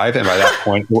to arrive, and by that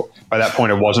point,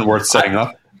 it wasn't worth setting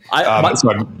up.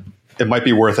 It might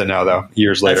be worth it now, though.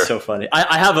 Years later. That's so funny.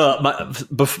 I have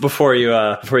before you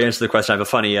answer the question. I have a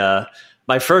funny.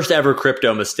 My first ever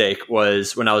crypto mistake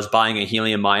was when I was buying a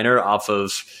helium miner off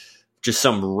of just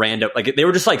some random, like they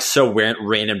were just like so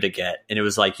random to get, and it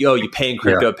was like, yo, you pay in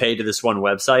crypto, pay to this one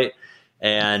website,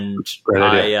 and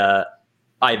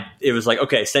it was like,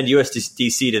 okay, send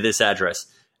USDC to this address,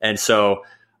 and so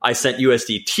I sent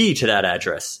USDT to that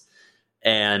address,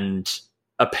 and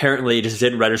apparently it just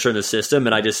didn't register in the system,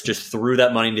 and I just threw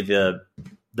that money into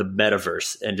the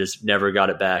metaverse and just never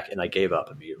got it back, and I gave up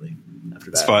immediately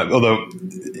after that. It's fun, although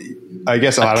I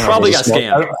guess I don't probably know. Got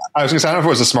scammed. I was going to say, I don't know if it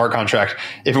was a smart contract.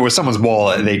 If it was someone's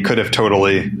wallet, they could have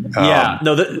totally. I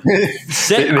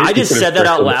just said that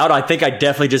out loud. I think I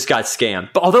definitely just got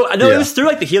scammed. But although I know it was through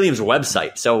like the Helium's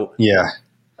website, so yeah.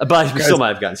 But I still might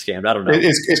have gotten scammed. I don't know.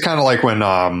 It's kind of like when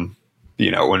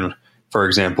when, for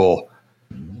example,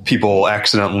 people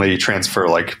accidentally transfer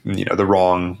the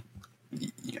wrong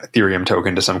Ethereum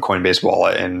token to some Coinbase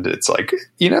wallet, and it's like,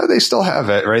 they still have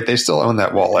it, right? They still own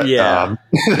that wallet. Yeah.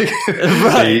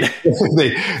 Right.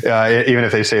 Even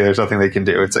if they say there's nothing they can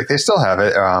do, it's like they still have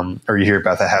it. Or you hear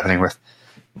about that happening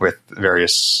with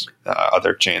various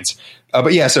other chains.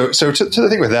 But yeah, so to the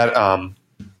thing with that,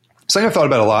 something I've thought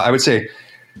about a lot, I would say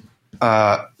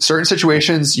certain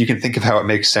situations you can think of how it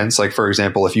makes sense. Like, for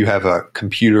example, if you have a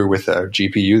computer with a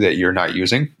GPU that you're not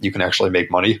using, you can actually make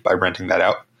money by renting that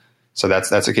out. So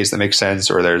that's a case that makes sense.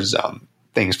 Or there's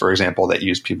things, for example, that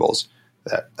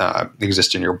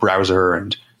exist in your browser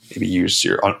and maybe use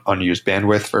your unused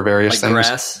bandwidth for various things.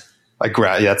 Grass. Like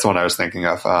grass. Yeah, that's the one I was thinking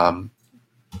of. And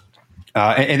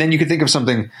then you could think of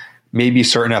something, maybe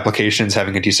certain applications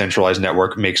having a decentralized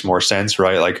network makes more sense,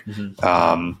 right? Like,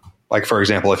 like for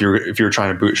example, if you're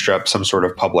trying to bootstrap some sort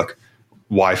of public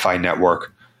Wi-Fi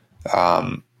network,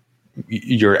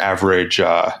 your average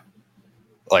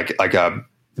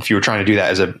if you were trying to do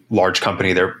that as a large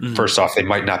company, first off, they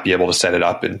might not be able to set it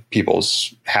up in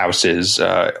people's houses,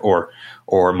 or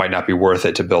might not be worth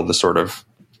it to build the sort of,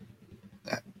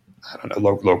 I don't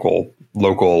know, local.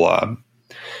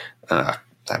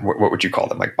 What would you call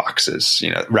them? Like boxes,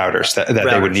 routers that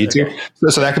routers, they would need to.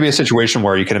 So that could be a situation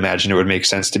where you can imagine it would make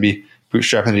sense to be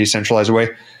bootstrapped in a decentralized way.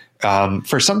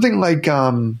 For something like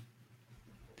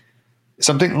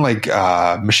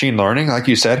machine learning, like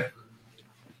you said.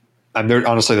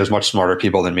 Honestly, there's much smarter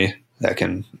people than me that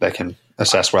can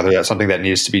assess whether that's something that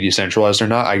needs to be decentralized or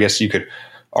not. I guess you could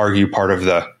argue part of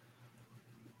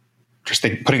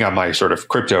putting on my sort of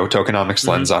crypto tokenomics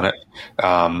lens on it.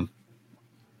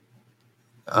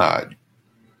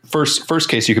 First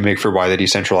case you can make for why the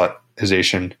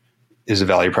decentralization is a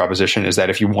value proposition is that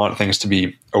if you want things to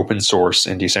be open source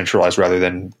and decentralized rather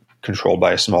than controlled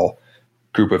by a small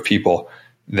group of people,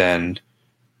 then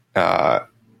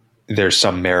there's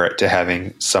some merit to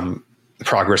having some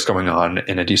progress going on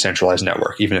in a decentralized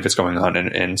network, even if it's going on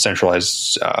in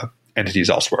centralized entities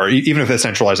elsewhere, or even if the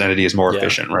centralized entity is more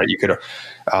efficient, right? You could,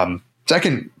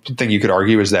 second thing you could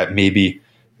argue is that maybe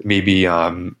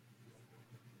on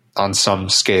some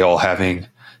scale, having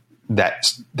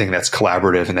that thing that's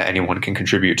collaborative and that anyone can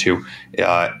contribute to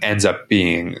ends up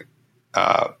being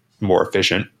more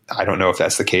efficient. I don't know if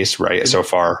that's the case, right? It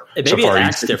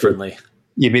acts differently.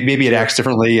 Yeah, maybe it acts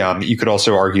differently. You could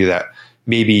also argue that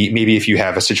maybe if you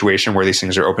have a situation where these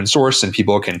things are open source and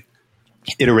people can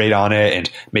iterate on it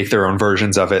and make their own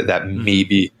versions of it, that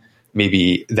maybe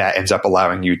that ends up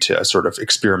allowing you to sort of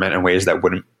experiment in ways that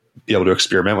wouldn't be able to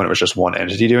experiment when it was just one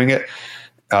entity doing it.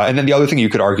 And then the other thing you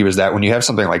could argue is that when you have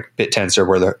something like BitTensor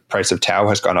where the price of Tau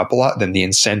has gone up a lot, then the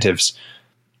incentives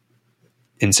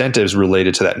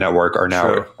related to that network are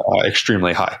now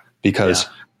extremely high because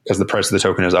the price of the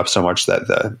token is up so much that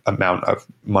the amount of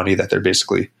money that they're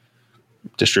basically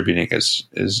distributing is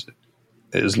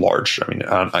large. I mean,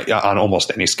 on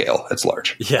almost any scale, it's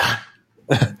large. Yeah,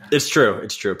 it's true.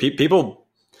 It's true. People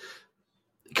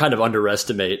kind of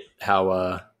underestimate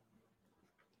how,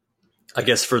 I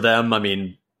guess for them, I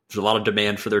mean, there's a lot of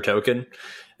demand for their token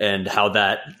and how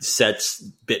that sets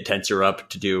BitTensor up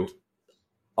to do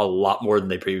a lot more than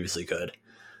they previously could,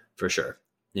 for sure.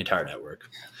 The entire network.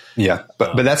 Yeah,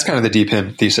 but that's kind of the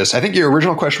DeepHIM thesis. I think your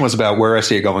original question was about where I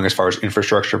see it going as far as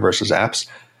infrastructure versus apps.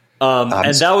 And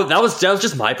that was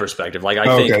just my perspective. Like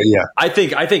I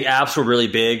think apps were really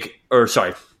big,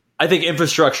 I think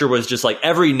infrastructure was just like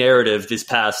every narrative this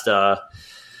past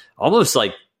almost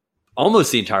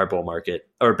the entire bull market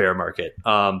or bear market.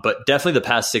 But definitely the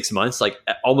past 6 months, like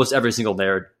almost every single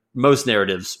most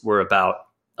narratives were about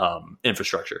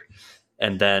infrastructure.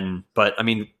 And then, but I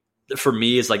mean, for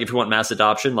me, it's like if you want mass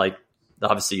adoption, like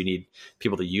obviously you need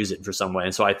people to use it for some way.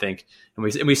 And so I think,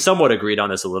 and we somewhat agreed on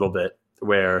this a little bit,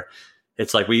 where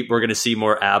it's like we're going to see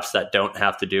more apps that don't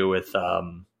have to do with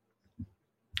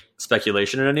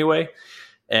speculation in any way.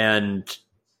 And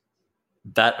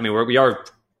that, I mean,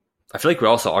 I feel like we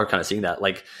also are kind of seeing that.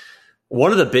 Like,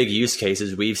 one of the big use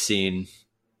cases we've seen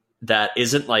that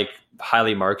isn't like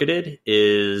highly marketed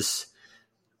is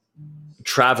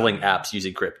traveling apps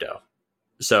using crypto.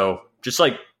 So just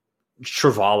like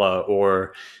Trivala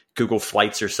or Google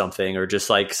Flights or something, or just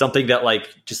like something that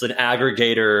like just an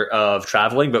aggregator of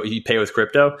traveling, but you pay with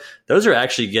crypto. Those are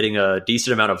actually getting a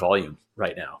decent amount of volume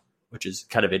right now, which is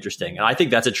kind of interesting. And I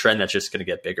think that's a trend that's just going to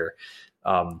get bigger.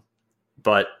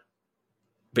 But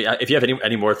if you have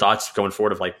any more thoughts going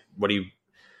forward of like, what are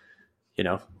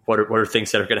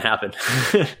things that are going to happen?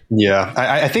 Yeah,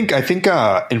 I think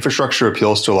infrastructure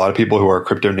appeals to a lot of people who are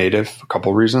crypto native for a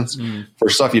couple of reasons.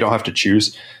 First off, you don't have to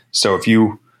choose. So if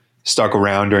you stuck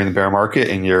around during the bear market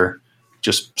and you're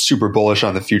just super bullish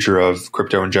on the future of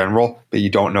crypto in general, but you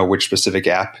don't know which specific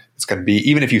app it's going to be,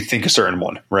 even if you think a certain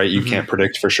one, right? You can't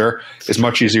predict for sure. It's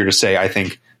much easier to say, I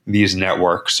think these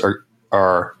networks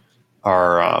are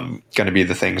going to be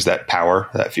the things that power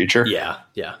that future. Yeah.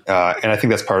 And I think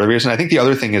that's part of the reason. I think the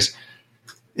other thing is,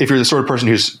 if you're the sort of person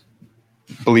who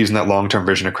believes in that long-term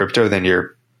vision of crypto, then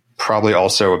you're probably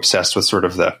also obsessed with sort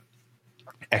of the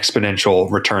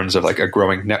exponential returns of like a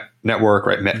growing network,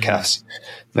 right? Metcalfe's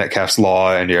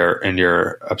law, and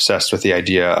you're obsessed with the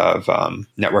idea of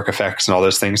network effects and all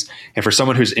those things. And for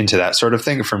someone who's into that sort of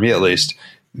thing, for me at least,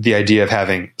 the idea of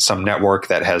having some network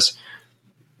that has,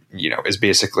 is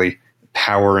basically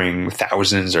powering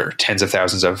thousands or tens of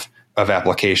thousands of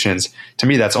applications, to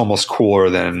me, that's almost cooler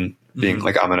than being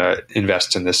like, I'm going to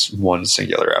invest in this one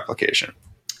singular application.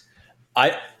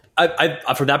 I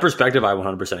from that perspective, I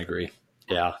 100% agree.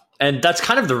 Yeah. And that's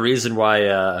kind of the reason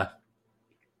why,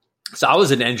 so I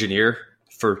was an engineer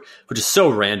which is so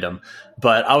random,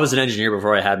 but I was an engineer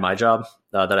before I had my job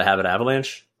that I have at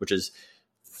Avalanche, which is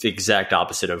the exact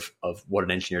opposite of what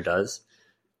an engineer does.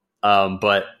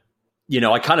 But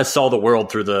I kind of saw the world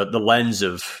through the lens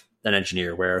of an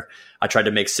engineer, where I tried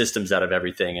to make systems out of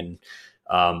everything.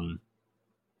 And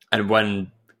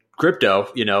when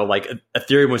crypto, like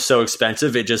Ethereum was so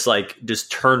expensive, it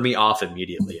just turned me off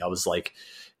immediately. I was like,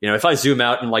 if I zoom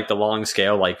out in like the long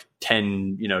scale, like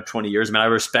 10, 20 years, I mean, I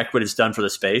respect what it's done for the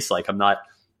space. Like, I'm not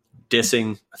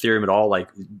dissing Ethereum at all, like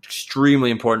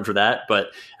extremely important for that. But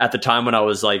at the time when I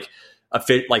was like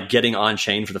getting on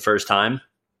chain for the first time,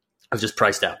 I was just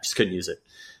priced out, just couldn't use it.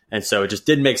 And so it just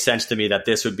didn't make sense to me that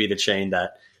this would be the chain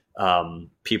that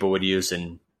people would use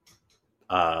in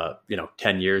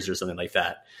 10 years or something like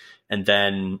that. And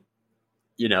then,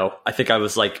 I think I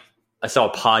saw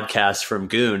a podcast from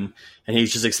Goon, and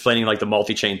he's just explaining like the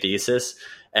multi-chain thesis.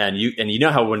 And you know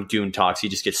how when Goon talks, he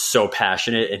just gets so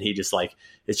passionate, and he just like,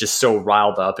 it's just so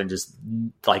riled up and just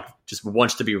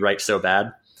wants to be right so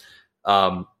bad.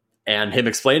 And him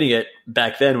explaining it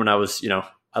back then when I was,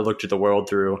 I looked at the world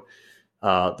through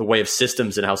the way of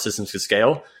systems and how systems could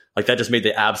scale. Like, that just made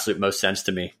the absolute most sense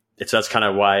to me. So that's kind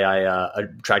of why I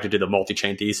attracted to the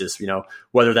multi-chain thesis,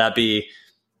 whether that be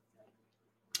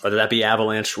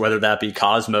Avalanche, whether that be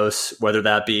Cosmos, whether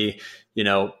that be,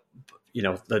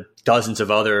 the dozens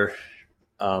of other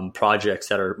projects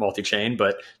that are multi-chain.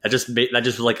 But it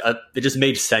just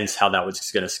made sense how that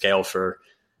was going to scale for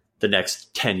the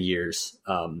next 10 years.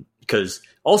 Because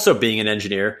also being an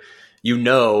engineer,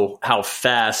 how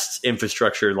fast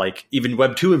infrastructure, like even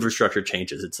Web 2 infrastructure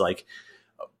changes. It's like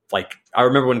I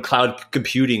remember when cloud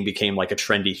computing became like a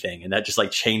trendy thing, and that just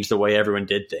like changed the way everyone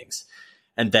did things.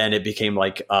 And then it became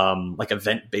like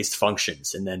event-based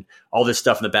functions, and then all this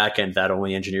stuff in the back end that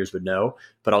only engineers would know.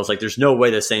 But I was like, there's no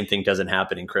way the same thing doesn't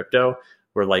happen in crypto,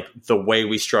 where like the way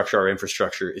we structure our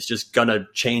infrastructure is just gonna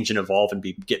change and evolve and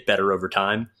get better over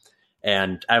time.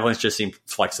 And Avalanche just seemed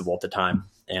flexible at the time.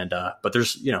 And but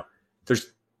there's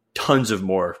tons of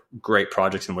more great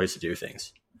projects and ways to do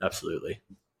things. Absolutely.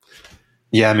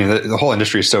 Yeah, I mean, the whole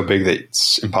industry is so big that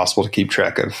it's impossible to keep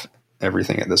track of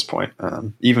everything at this point,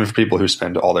 even for people who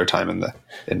spend all their time in the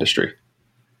industry.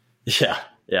 Yeah.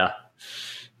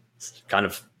 It's kind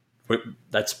of,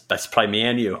 that's probably me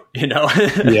and you,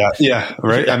 Yeah,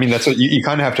 right. I mean, that's what you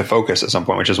kind of have to focus at some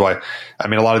point, which is why, I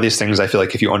mean, a lot of these things, I feel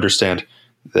like if you understand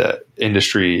the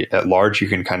industry at large, you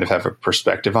can kind of have a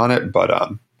perspective on it. But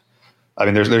I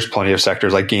mean, there's plenty of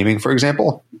sectors like gaming, for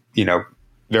example,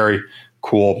 very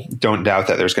cool. Don't doubt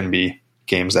that there's going to be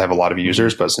games that have a lot of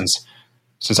users, but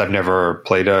since I've never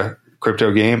played a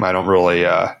crypto game, I don't really.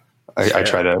 I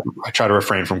try to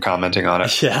refrain from commenting on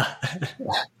it. Yeah.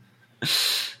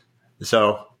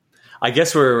 So, I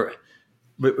guess we're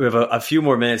we have a few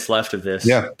more minutes left of this.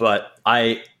 Yeah. But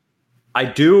I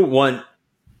do want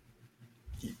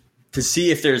to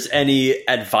see if there's any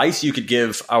advice you could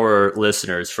give our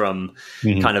listeners from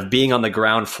kind of being on the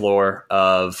ground floor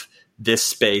of this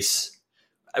space,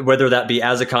 whether that be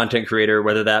as a content creator,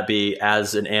 whether that be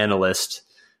as an analyst.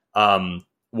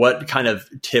 What kind of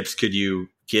tips could you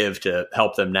give to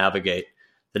help them navigate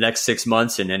the next 6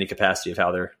 months in any capacity of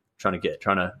how they're trying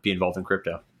to be involved in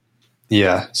crypto?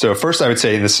 Yeah. So first I would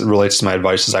say, and this relates to my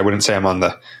advice, is I wouldn't say I'm on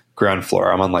the ground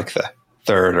floor. I'm on like the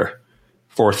third or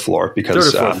fourth floor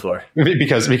because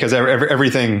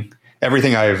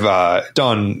everything I've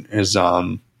done is,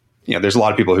 there's a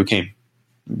lot of people who came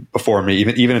before me,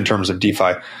 even in terms of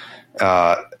DeFi.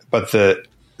 But that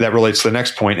relates to the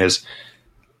next point is,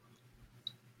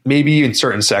 maybe in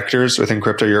certain sectors within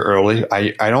crypto, you're early.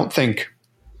 I don't think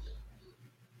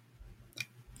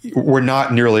we're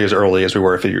not nearly as early as we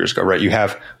were a few years ago, right? You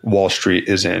have Wall Street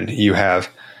is in, you have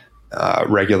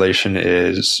regulation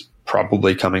is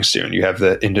probably coming soon. You have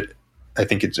I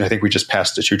think we just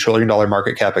passed the $2 trillion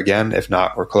market cap again. If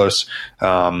not, we're close.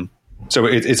 So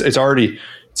it's already,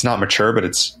 it's not mature, but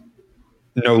it's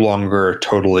no longer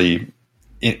totally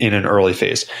in an early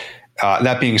phase.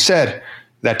 That being said,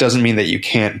 that doesn't mean that you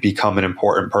can't become an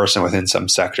important person within some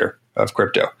sector of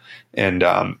crypto. And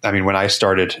when I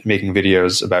started making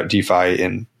videos about DeFi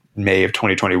in May of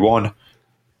 2021,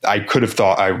 I could have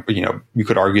thought you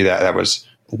could argue that was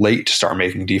late to start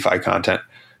making DeFi content.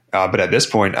 But at this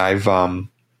point, I've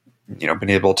been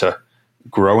able to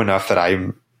grow enough that I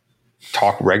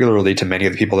talk regularly to many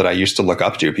of the people that I used to look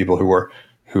up to, people who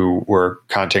were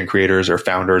content creators or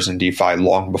founders in DeFi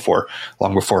long before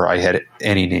I had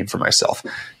any name for myself.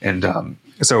 And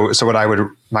so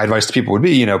my advice to people would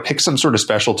be, pick some sort of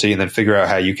specialty and then figure out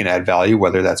how you can add value,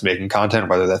 whether that's making content,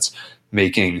 whether that's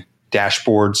making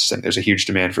dashboards. And there's a huge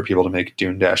demand for people to make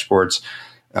Dune dashboards,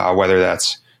 whether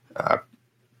that's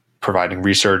providing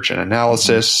research and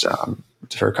analysis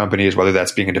for companies, whether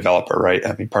that's being a developer, right?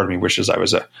 I mean, part of me wishes I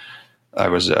was a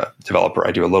developer.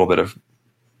 I do a little bit of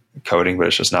coding, but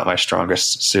it's just not my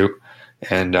strongest suit.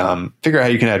 And figure out how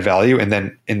you can add value, and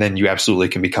then you absolutely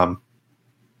can become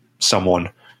someone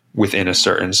within a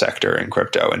certain sector in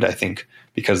crypto. And I think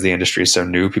because the industry is so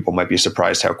new, people might be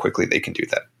surprised how quickly they can do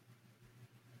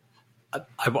that.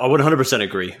 I 100%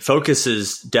 agree. Focus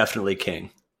is definitely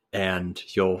king, and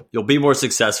you'll be more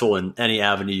successful in any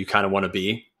avenue you kind of want to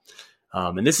be.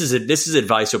 And this is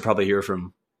advice you'll probably hear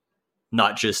from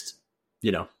not just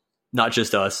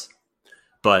us,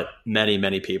 but many,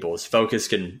 many people. Focus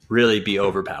can really be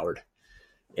overpowered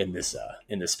in this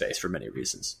space for many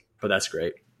reasons. But that's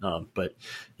great. But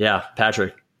yeah,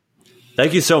 Patrick,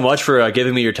 thank you so much for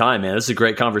giving me your time, man. This is a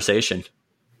great conversation.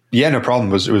 Yeah, no problem.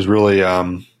 It was really,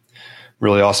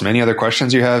 really awesome. Any other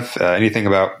questions you have? Anything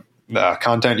about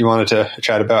content you wanted to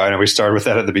chat about? I know we started with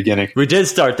that at the beginning. We did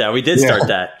start that. Start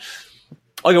that.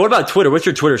 Okay, what about Twitter? What's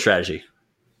your Twitter strategy?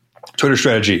 Twitter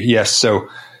strategy, yes. So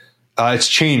it's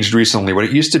changed recently. What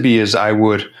it used to be is I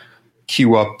would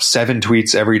queue up 7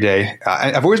 tweets every day.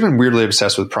 I've always been weirdly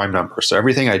obsessed with prime numbers. So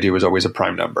everything I do is always a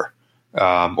prime number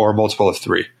or a multiple of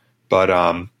 3. But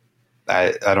I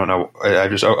don't know.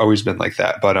 I've just always been like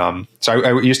that. But so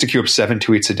I used to queue up 7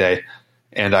 tweets a day,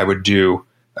 and I would do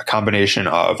a combination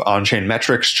of on-chain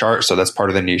metrics chart. So that's part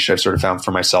of the niche I've sort of found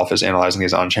for myself, is analyzing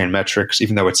these on-chain metrics,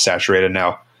 even though it's saturated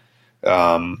now.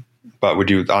 But would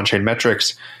do on-chain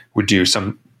metrics, would do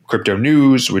some crypto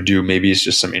news, would do maybe it's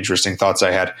just some interesting thoughts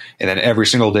I had, and then every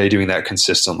single day doing that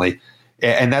consistently.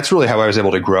 And that's really how I was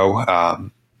able to grow.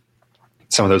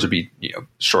 Some of those would be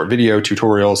short video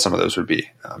tutorials. Some of those would be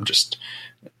just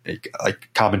like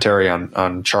commentary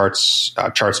on charts.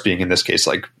 Charts being in this case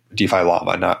like DeFi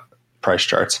Llama, not price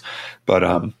charts. But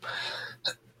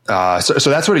so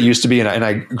that's what it used to be, and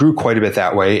I grew quite a bit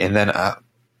that way. And then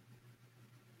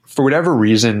for whatever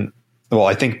reason, well,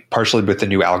 I think partially with the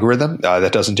new algorithm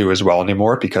that doesn't do as well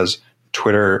anymore, because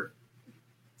Twitter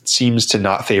seems to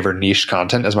not favor niche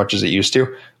content as much as it used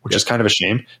to, which is kind of a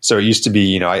shame. So it used to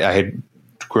be, I had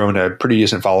grown a pretty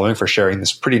decent following for sharing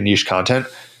this pretty niche content.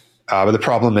 But the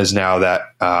problem is now that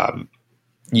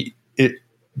it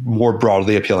more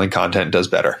broadly appealing content does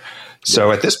better.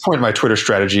 So at this point, my Twitter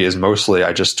strategy is mostly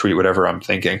I just tweet whatever I'm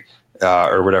thinking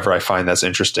or whatever I find that's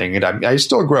interesting. And I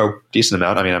still grow a decent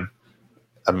amount. I mean,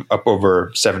 I'm up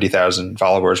over 70,000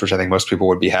 followers, which I think most people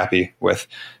would be happy with.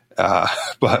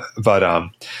 But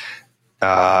the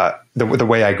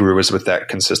way I grew was with that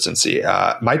consistency.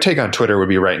 My take on Twitter would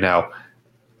be right now,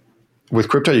 with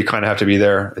crypto, you kind of have to be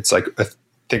there. It's like a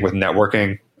thing with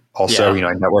networking. Also,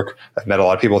 I network. I've met a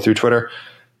lot of people through Twitter.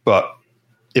 But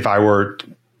if I were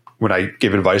when I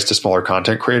give advice to smaller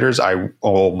content creators, I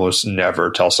almost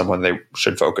never tell someone they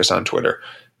should focus on Twitter.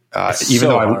 Even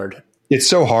though hard. It's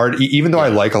so hard. Even though I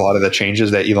like a lot of the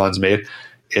changes that Elon's made,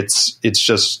 it's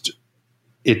just,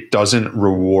 it doesn't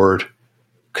reward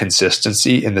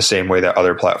consistency in the same way that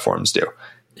other platforms do.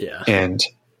 Yeah.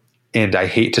 And I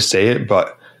hate to say it,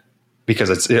 but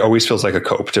because it always feels like a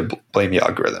cope to blame the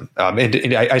algorithm.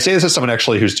 And I say this as someone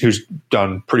actually who's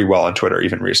done pretty well on Twitter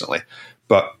even recently.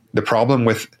 But the problem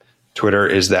with Twitter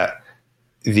is that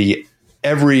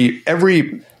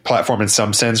every platform in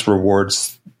some sense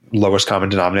rewards lowest common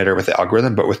denominator with the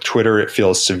algorithm, but with Twitter it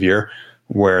feels severe,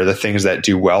 where the things that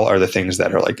do well are the things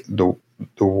that are like the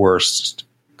worst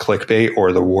clickbait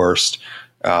or the worst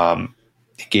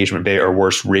engagement bait or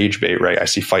worst rage bait, right? I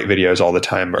see fight videos all the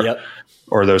time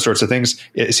or those sorts of things.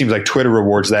 It seems like Twitter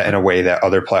rewards that in a way that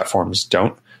other platforms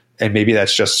don't. And maybe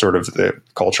that's just sort of the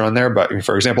culture on there. But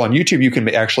for example, on YouTube, you can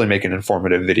actually make an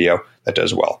informative video that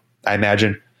does well. I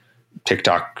imagine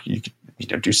TikTok, you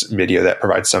do some video that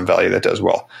provides some value that does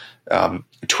well.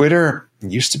 Twitter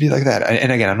used to be like that.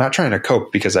 And again, I'm not trying to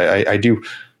cope because I do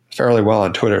fairly well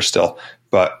on Twitter still.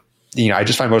 But I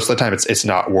just find most of the time it's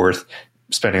not worth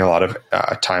spending a lot of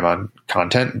time on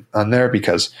content on there,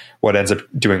 because what ends up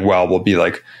doing well will be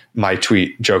like my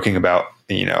tweet joking about,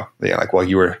 like, while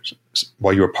you were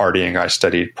partying, I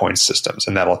studied points systems,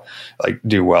 and that'll like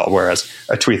do well. Whereas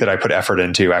a tweet that I put effort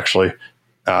into actually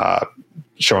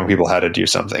showing people how to do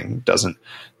something doesn't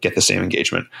get the same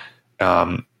engagement.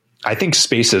 I think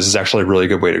Spaces is actually a really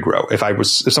good way to grow. If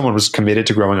someone was committed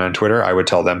to growing on Twitter, I would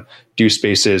tell them do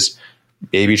Spaces,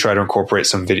 maybe try to incorporate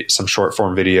some short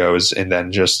form videos, and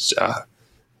then just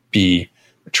be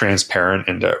transparent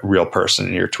and a real person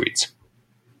in your tweets.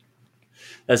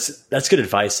 That's good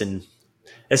advice. And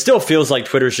it still feels like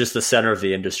Twitter is just the center of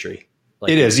the industry.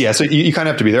 It is. Yeah. So you kind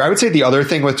of have to be there. I would say the other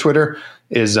thing with Twitter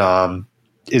is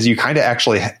you kind of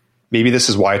actually, maybe this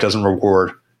is why it doesn't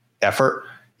reward effort.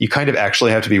 You kind of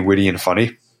actually have to be witty and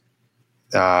funny.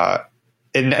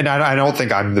 And I don't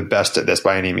think I'm the best at this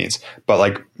by any means, but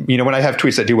like, when I have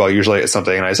tweets that do well, usually it's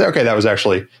something and I say, okay, that was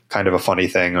actually kind of a funny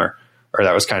thing, or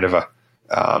that was kind of a,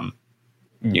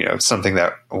 something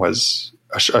that was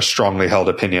a strongly held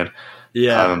opinion.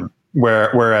 Yeah.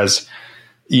 Whereas,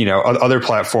 other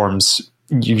platforms,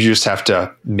 you just have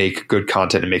to make good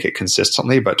content and make it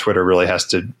consistently, but Twitter really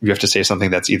you have to say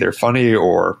something that's either funny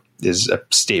or is a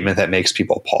statement that makes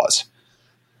people pause.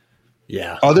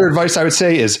 Yeah. Other advice I would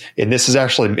say is, and this has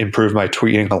actually improved my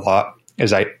tweeting a lot,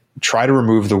 is I try to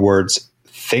remove the words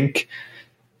think,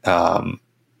 and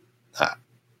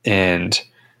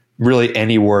really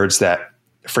any words that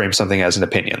frame something as an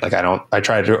opinion. Like I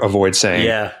try to avoid saying,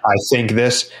 I think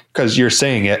this, because you're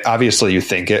saying it. Obviously you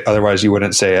think it. Otherwise you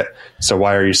wouldn't say it. So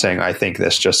why are you saying, I think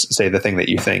this? Just say the thing that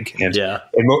you think. And,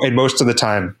 and most of the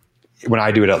time when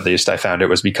I do it, at least I found it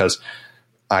was because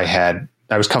I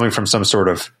was coming from some sort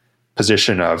of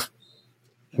position of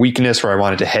weakness where I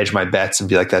wanted to hedge my bets and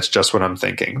be like, that's just what I'm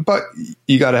thinking. But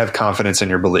you got to have confidence in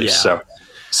your beliefs. Yeah.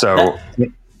 So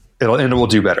it will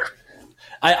do better.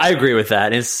 I agree with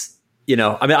that. It's,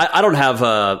 I don't have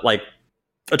like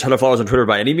a ton of followers on Twitter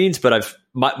by any means, but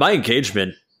my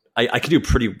engagement, I can do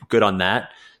pretty good on that.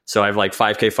 So I have like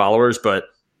 5K followers, but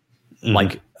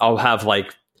like I'll have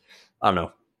like, I don't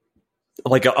know,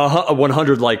 like a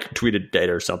 100 like tweeted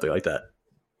data or something like that.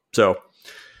 So,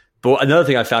 but another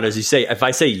thing I found is if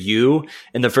I say you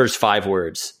in the first 5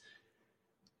 words,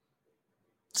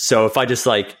 so if I just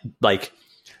like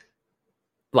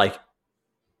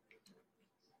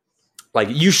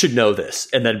you should know this,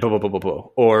 and then blah, blah, blah, blah, blah.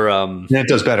 Or it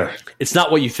does better. It's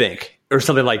not what you think, or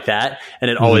something like that.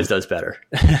 And it always does better.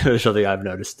 There's something I've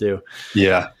noticed too.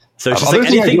 Yeah. So it's just like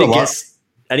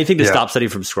anything to stop somebody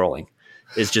from scrolling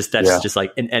is just, just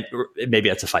like, and maybe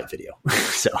that's a fight video.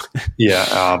 So,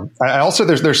 yeah. I also,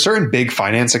 there's certain big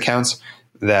finance accounts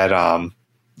that,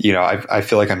 I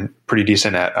feel like I'm pretty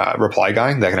decent at reply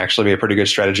guying. That can actually be a pretty good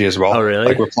strategy as well. Oh, really?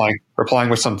 Like replying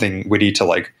with something witty to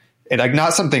like, and like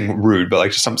not something rude, but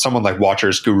like someone like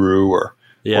Watcher's Guru or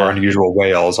Unusual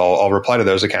Whales. I'll reply to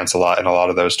those accounts a lot, and a lot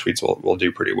of those tweets will do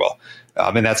pretty well.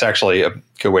 And that's actually a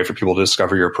good way for people to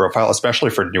discover your profile, especially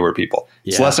for newer people.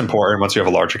 It's less important once you have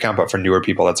a large account, but for newer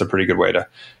people, that's a pretty good way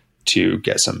to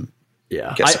get some.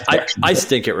 Yeah, I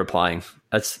stink at replying.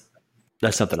 That's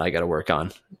something I got to work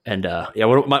on. And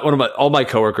all my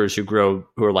coworkers who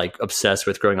are like obsessed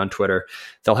with growing on Twitter,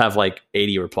 they'll have like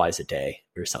 80 replies a day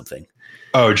or something.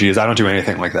 Oh, geez, I don't do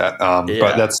anything like that.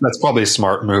 But that's probably a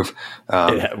smart move.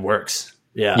 It works.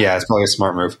 Yeah. Yeah, it's probably a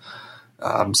smart move.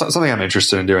 Something I'm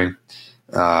interested in doing.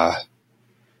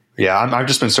 Yeah, I've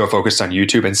just been so focused on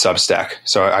YouTube and Substack.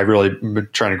 So I really been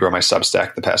trying to grow my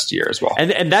Substack the past year as well.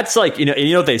 And that's like, you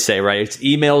know what they say, right? It's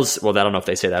emails. Well, I don't know if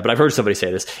they say that, but I've heard somebody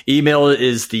say this. Email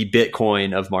is the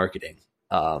Bitcoin of marketing,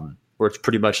 where it's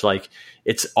pretty much like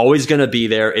it's always going to be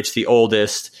there. It's the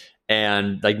oldest,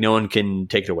 and like no one can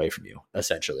take it away from you,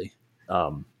 essentially.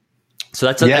 So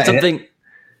that's something.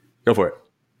 Go for it.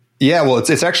 Yeah, well, it's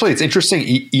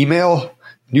interesting. Email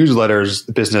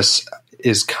newsletters business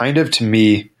is kind of, to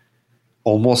me,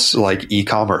 almost like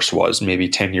e-commerce was maybe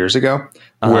 10 years ago,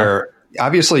 where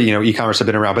obviously, you know, e-commerce had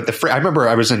been around, but I remember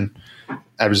I was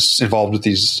involved with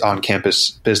these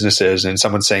on-campus businesses, and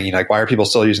someone saying, you know, like, why are people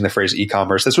still using the phrase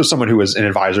e-commerce? This was someone who was an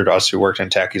advisor to us who worked in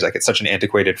tech. He's like, it's such an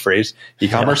antiquated phrase,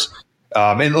 e-commerce.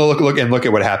 Yeah. And look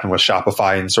at what happened with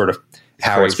Shopify and sort of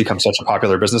how it's become such a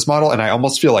popular business model. And I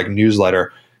almost feel like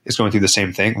newsletter is going through the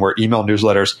same thing, where email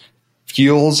newsletters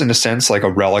feels, in a sense, like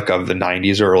a relic of the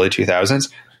 90s or early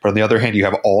 2000s. But on the other hand, you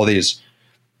have all these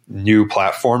new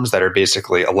platforms that are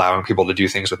basically allowing people to do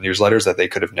things with newsletters that they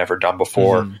could have never done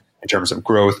before in terms of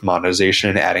growth,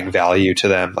 monetization, adding value to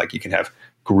them. Like you can have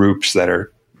groups that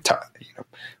are,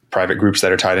 private groups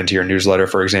that are tied into your newsletter,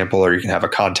 for example, or you can have a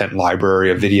content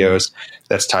library of videos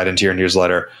that's tied into your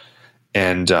newsletter.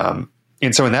 And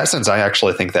so in that sense, I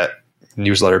actually think that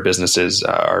newsletter businesses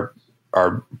are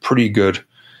pretty good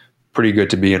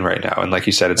to be in right now. And like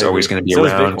you said, it's always going to be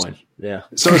around. Is Bitcoin. Yeah.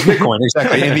 So is Bitcoin.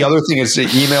 Exactly. And the other thing is the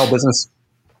email business.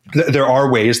 There are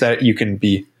ways that you can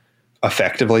be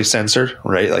effectively censored,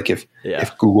 right? Like if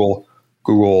Google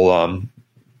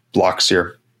blocks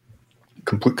your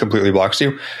completely blocks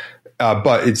you.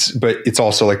 But it's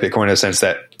also like Bitcoin in a sense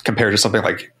that compared to something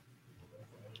like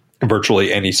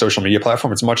virtually any social media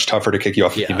platform, it's much tougher to kick you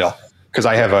off of email, because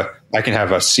I can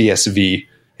have a CSV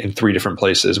in 3 different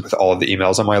places with all of the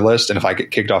emails on my list. And if I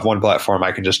get kicked off one platform,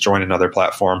 I can just join another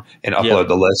platform and upload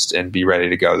the list and be ready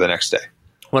to go the next day.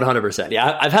 100%.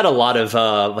 Yeah. I've had a lot of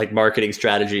like marketing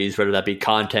strategies, whether that be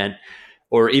content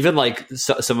or even like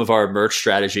some of our merch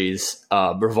strategies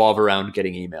revolve around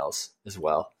getting emails as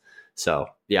well. So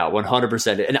yeah,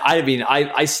 100%. And I mean,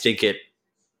 I stink at,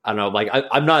 I don't know, like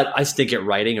I stink at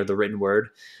writing or the written word,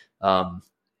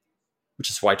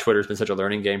 which is why Twitter's been such a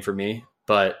learning game for me.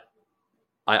 But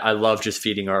I love just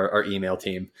feeding our email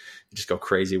team and just go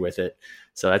crazy with it.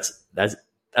 So that's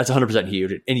 100%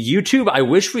 huge. And YouTube,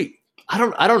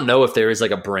 I don't know if there is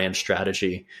like a brand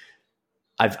strategy.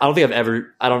 I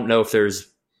don't know if there's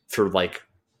for like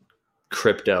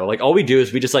crypto. Like all we do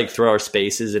is we just like throw our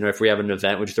spaces, and if we have an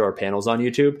event, we just throw our panels on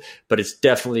YouTube, but it's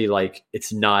definitely like,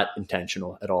 it's not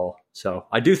intentional at all. So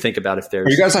I do think about if there's.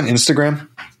 Are you guys on Instagram?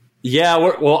 Yeah,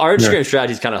 our Instagram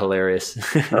strategy is kind of hilarious.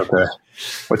 Okay.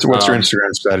 What's your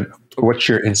Instagram strategy? What's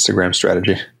your Instagram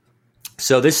strategy?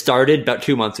 So this started about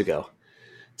 2 months ago.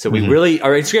 So our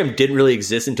Instagram didn't really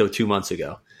exist until 2 months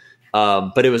ago.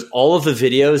 But it was all of the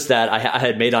videos that I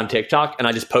had made on TikTok, and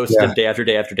I just posted them day after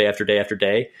day after day after day after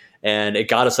day. And it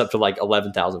got us up to like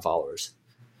 11,000 followers.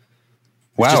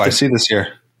 Wow, I see this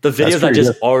here. The videos I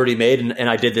just already made, and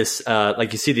I did this,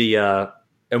 like you see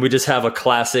and we just have a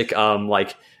classic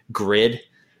like grid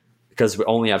because we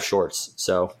only have shorts.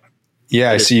 So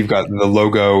yeah, I see you've got the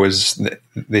logo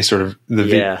they sort of,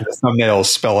 the thumbnails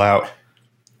spell out,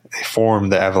 they form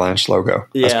the Avalanche logo.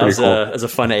 That's pretty cool. As a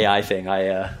fun AI thing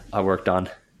I worked on.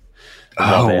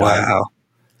 Oh, wow.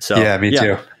 So yeah, me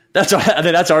too. That's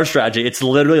our strategy. It's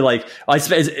literally like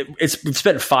we've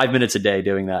spent 5 minutes a day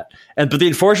doing that. But the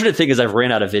unfortunate thing is I've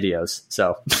ran out of videos.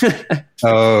 So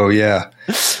oh yeah.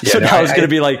 So now it's going to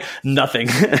be like nothing.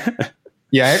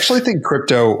 Yeah, I actually think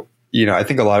crypto. I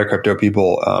think a lot of crypto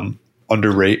people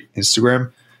underrate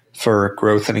Instagram for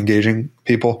growth and engaging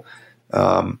people.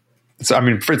 So I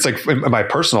mean, it's like in my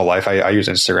personal life, I use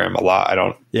Instagram a lot. I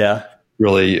don't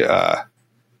really.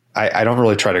 I don't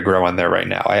really try to grow on there right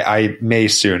now. I may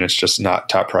soon. It's just not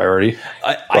top priority.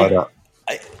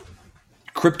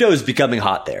 Crypto is becoming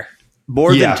hot there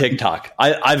more than TikTok.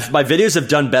 My videos have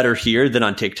done better here than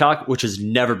on TikTok, which has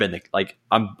never been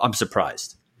I'm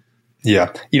surprised.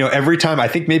 Yeah. Every time, I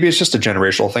think maybe it's just a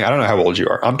generational thing. I don't know how old you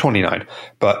are. I'm 29,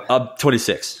 but I'm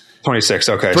 26. 26.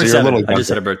 Okay. 27. So you're a little younger. I just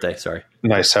had a birthday. Sorry.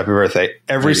 Nice. Happy birthday.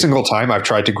 Every single time I've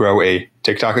tried to grow a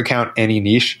TikTok account, any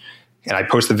niche, and I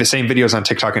post the same videos on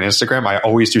TikTok and Instagram, I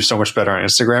always do so much better on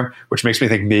Instagram, which makes me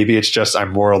think maybe it's just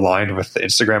I'm more aligned with the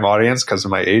Instagram audience because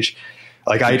of my age.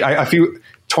 Like I feel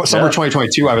summer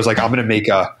 2022, I was like, I'm going to make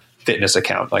a fitness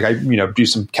account. Like I, do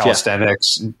some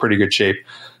calisthenics in pretty good shape.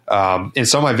 And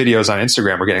some of my videos on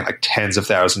Instagram were getting like tens of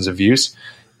thousands of views.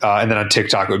 And then on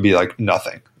TikTok, it would be like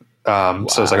nothing.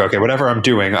 So it's like, okay, whatever I'm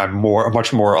doing, I'm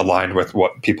much more aligned with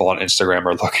what people on Instagram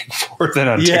are looking for than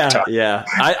on TikTok. Yeah.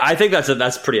 I think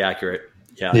that's pretty accurate.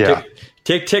 Yeah. Yeah.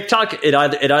 TikTok, it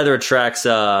either attracts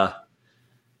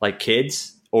like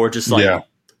kids or just like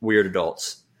weird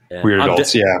adults. And weird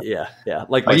adults, yeah.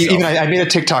 Like even I made a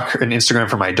TikTok and Instagram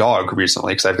for my dog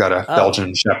recently because I've got a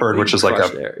Belgian Shepherd, which is like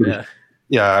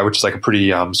which is like a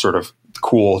pretty sort of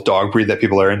cool dog breed that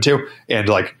people are into, and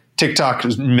like TikTok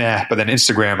is meh, but then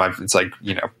Instagram, it's like,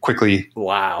 quickly.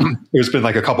 Wow. It's been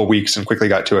like a couple weeks and quickly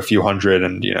got to a few hundred,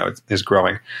 and it is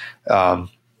growing. Wow.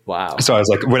 So I was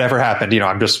like, whatever happened,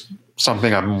 I'm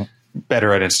I'm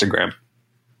better at Instagram.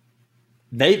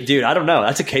 Dude, I don't know.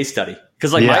 That's a case study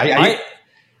because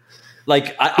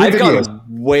I've gone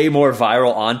way more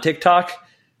viral on TikTok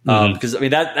because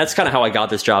that's kind of how I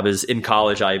got this job. Is in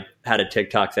college I had a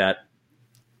TikTok that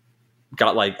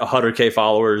got like 100K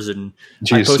followers, and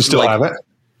I posted, you still have it?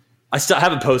 I still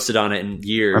haven't posted on it in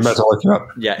years. I'm about to look you up.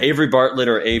 Yeah, Avery Bartlett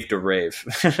or Ave to Rave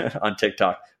on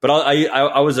TikTok. But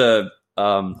I was a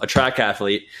track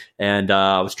athlete, and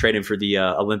I was training for the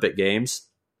Olympic Games,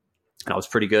 and I was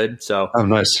pretty good. So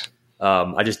nice.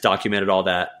 I just documented all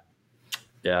that.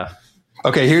 Yeah.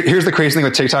 Okay, here's the crazy thing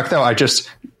with TikTok though. I just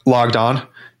logged on,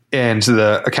 and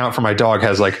the account for my dog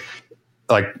has like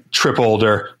tripled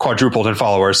or quadrupled in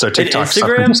followers. So TikTok,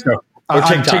 Instagram or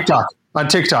TikTok? On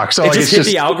TikTok. So it just hit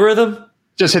the algorithm.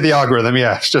 Just hit the algorithm.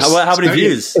 Yeah. It's just how many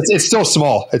views? It's still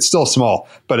small. It's still small,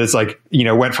 but it's like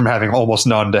went from having almost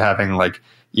none to having like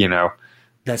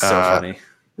That's so funny.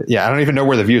 Yeah, I don't even know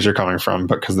where the views are coming from,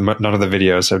 but because none of the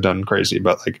videos have done crazy.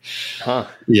 But like,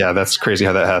 yeah, that's crazy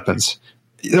how that happens.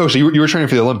 So you were training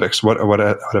for the Olympics. What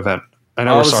event? I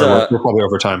know we're probably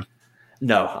over time.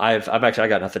 No, I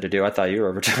got nothing to do. I thought you were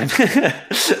overtime.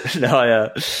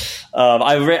 No,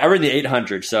 I ran the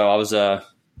 800. So I was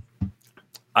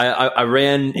I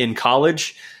ran in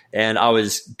college, and I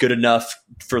was good enough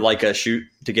for like a shoot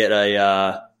to get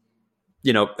a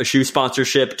shoe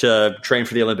sponsorship to train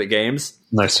for the Olympic Games.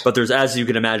 Nice. But as you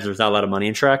can imagine, there's not a lot of money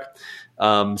in track.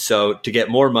 So to get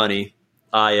more money,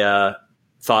 I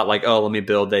thought like, let me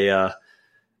build a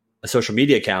social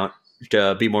media account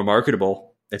to be more marketable.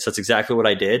 And so that's exactly what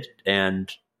I did. And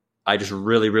I just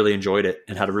really, really enjoyed it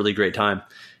and had a really great time.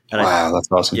 And wow, that's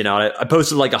awesome. I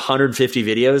posted like 150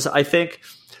 videos, I think,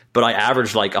 but I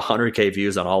averaged like 100K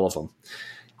views on all of them.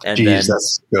 And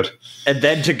that's good. And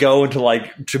then to go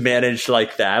into to manage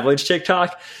like the Avalanche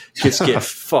TikTok, just get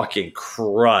fucking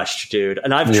crushed, dude.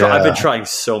 And I've been trying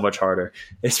so much harder.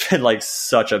 It's been like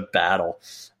such a battle.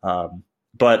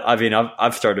 But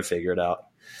I've started to figure it out.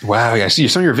 Wow. Yeah. See,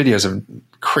 some of your videos have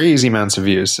crazy amounts of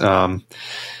views. I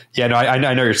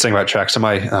know you're saying about track. So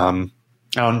I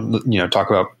don't, talk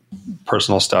about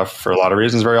personal stuff for a lot of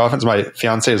reasons very often. So my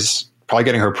fiance is probably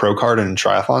getting her pro card in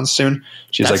triathlons soon.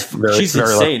 She's she's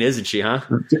insane, isn't she? Huh?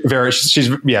 She's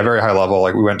very high level.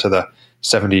 Like we went to the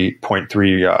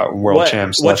 70.3 world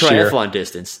champs last year. What triathlon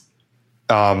distance?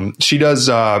 She does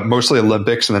mostly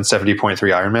Olympics and then 70.3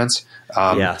 Ironmans.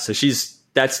 So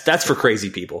that's for crazy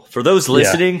people. For those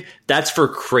listening, that's for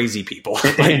crazy people.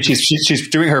 And she's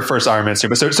doing her first Ironman soon.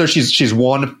 But so she's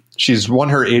won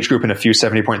her age group in a few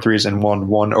 70.3s and won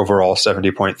one overall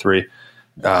 70.3.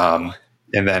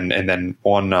 And then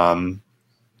won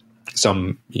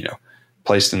some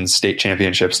placed in state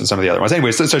championships and some of the other ones.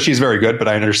 Anyway, so she's very good. But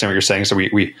I understand what you're saying. So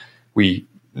we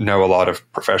know a lot of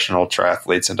professional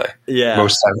triathletes, and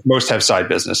most have side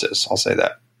businesses. I'll say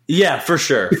that. Yeah, for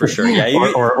sure.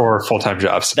 Yeah, or full-time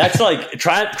jobs. That's like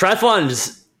triathlon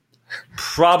is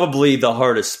probably the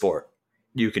hardest sport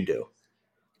you can do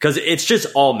because it's just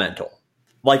all mental.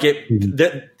 Like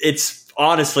it's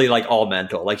honestly like all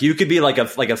mental. Like you could be like a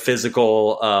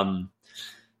physical,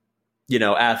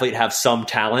 athlete, have some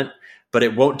talent, but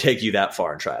it won't take you that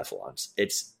far in triathlons.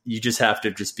 You just have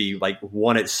to just be like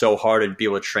want it so hard and be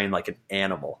able to train like an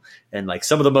animal. And like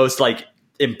some of the most like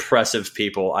impressive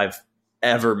people I've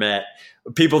ever met,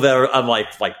 people that are I'm like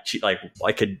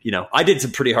I could I did some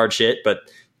pretty hard shit, but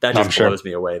that just blows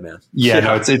me away, man. Yeah,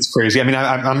 no, it's crazy. I mean,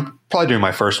 I'm probably doing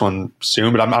my first one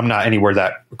soon, but I'm not anywhere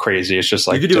that crazy. It's just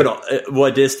like you could do it.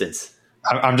 What distance?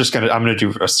 I'm gonna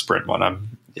do a sprint one.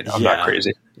 I'm not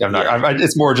crazy. I'm not.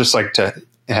 It's more just like to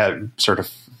have sort of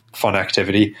fun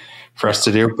activity for us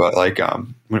to do. But like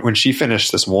when she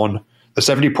finished the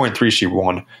 70.3 she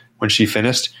won. When she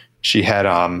finished, she had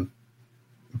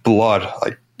blood,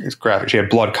 like it's graphic. She had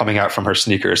blood coming out from her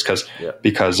sneakers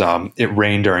because it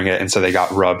rained during it, and so they got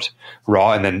rubbed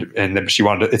raw. And then she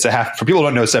wanted to, it's a half. For people who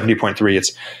don't know 70.3, it's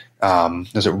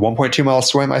is it 1.2 mile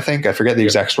swim? I think I forget the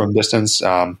exact swim distance.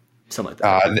 Something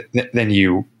like that. Then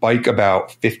you bike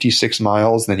about 56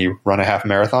 miles, then you run a half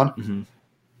marathon.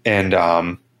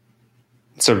 And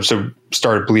so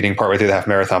started bleeding partway through the half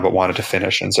marathon, but wanted to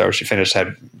finish. And so she finished,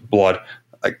 had blood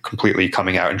like completely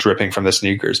coming out and dripping from the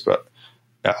sneakers, but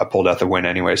I pulled out the win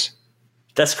anyways.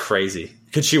 That's crazy.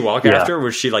 Could she walk after, or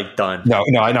was she like done? No,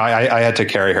 I had to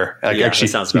carry her. She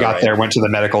got there, went to the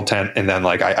medical tent, and then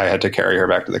like I had to carry her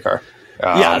back to the car.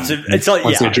 It's like,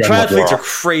 triathletes are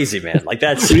crazy, man. Like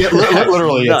that's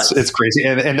literally it's crazy.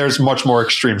 And there's much more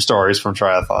extreme stories from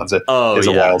triathlons. It's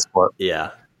a wild sport.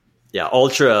 Yeah.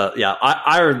 Ultra. Yeah.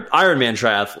 Ironman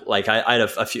triath. Like I had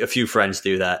a few friends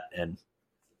do that, and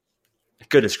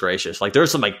goodness gracious, like there's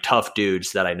some like tough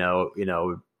dudes that I know,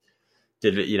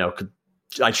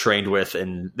 I trained with,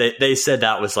 and they said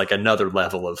that was like another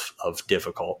level of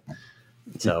difficult.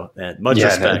 So, and much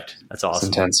respect. That's awesome.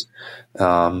 It's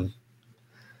intense.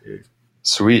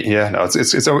 Sweet. Yeah. No,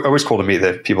 it's always cool to meet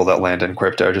the people that land in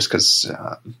crypto, just because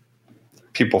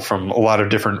people from a lot of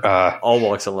different all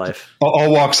walks of life,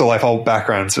 all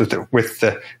backgrounds, with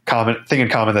the common thing in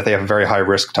common that they have a very high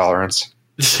risk tolerance.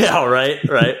 Yeah. Right.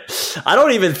 I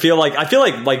don't even feel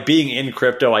like being in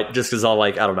crypto, just because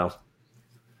I don't know.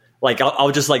 Like I'll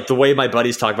just like the way my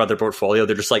buddies talk about their portfolio,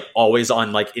 they're just like always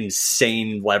on like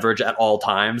insane leverage at all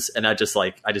times. And I just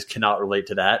cannot relate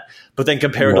to that. But then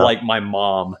compared to like my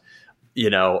mom,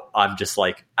 I'm just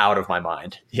like out of my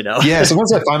mind, Yeah.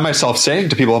 Sometimes I find myself saying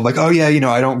to people, I'm like, oh yeah,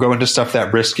 I don't go into stuff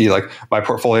that risky. Like my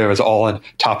portfolio is all in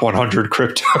top 100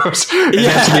 cryptos. And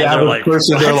then to the average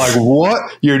person, they're like, what?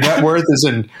 Your net worth is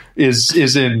in,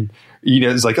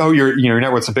 it's like, oh, your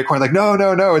net worth's in Bitcoin. Like,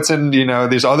 no, it's in,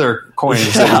 these other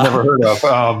coins that you've never heard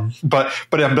of.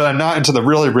 But I'm not into the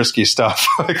really risky stuff.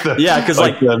 Because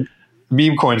the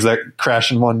meme coins that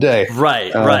crash in one day.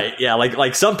 Right. Yeah.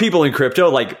 Like some people in crypto,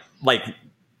 like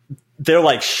they're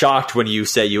like shocked when you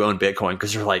say you own Bitcoin,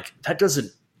 because you're like,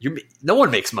 no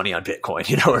one makes money on Bitcoin,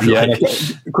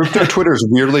 Crypto Twitter is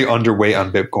weirdly underweight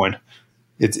on Bitcoin.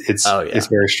 It's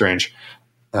very strange.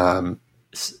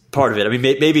 Part of it. I mean,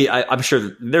 maybe I'm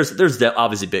sure there's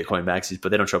obviously Bitcoin maxis, but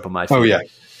they don't show up on my feed. Oh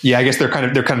yeah. I guess they're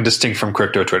kind of distinct from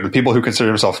crypto Twitter. The people who consider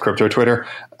themselves crypto Twitter,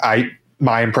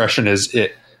 my impression is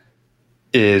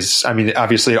I mean,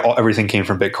 obviously everything came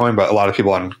from Bitcoin, but a lot of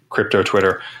people on crypto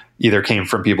Twitter either came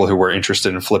from people who were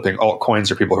interested in flipping altcoins,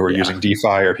 or people who were using DeFi,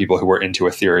 or people who were into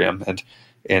Ethereum,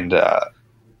 and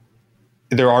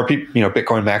there are people,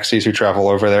 Bitcoin maxis who travel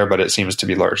over there, but it seems to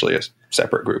be largely a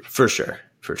separate group. For sure.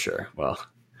 Well,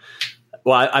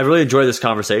 I really enjoyed this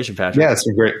conversation, Patrick. Yeah, it's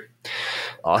been great.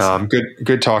 Awesome.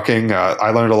 Good talking.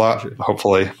 I learned a lot.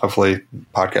 Hopefully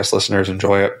podcast listeners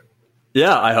enjoy it.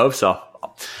 Yeah, I hope so.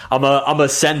 I'm gonna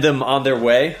send them on their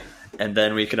way, and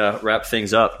then we can wrap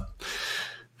things up.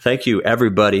 Thank you,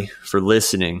 everybody, for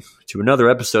listening to another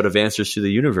episode of Answers to the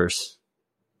Universe.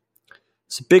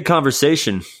 It's a big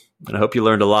conversation, and I hope you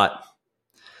learned a lot.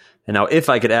 And now, if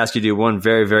I could ask you to do one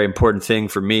very, very important thing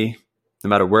for me, no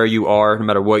matter where you are, no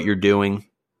matter what you're doing,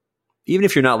 even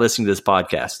if you're not listening to this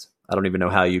podcast, I don't even know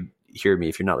how you hear me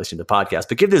if you're not listening to the podcast,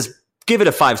 but give it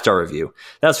a 5-star review.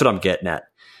 That's what I'm getting at.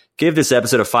 Give this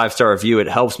episode a 5-star review. It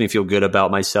helps me feel good about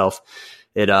myself.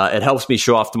 It helps me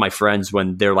show off to my friends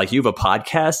when they're like, you have a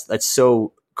podcast? That's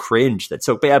so cringe. That's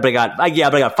so bad. But I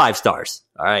got 5 stars.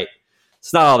 All right.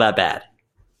 It's not all that bad.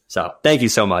 So thank you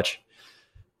so much.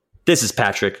 This is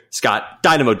Patrick Scott,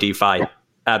 Dynamo DeFi,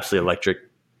 Absolutely Electric.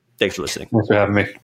 Thanks for listening. Thanks for having me.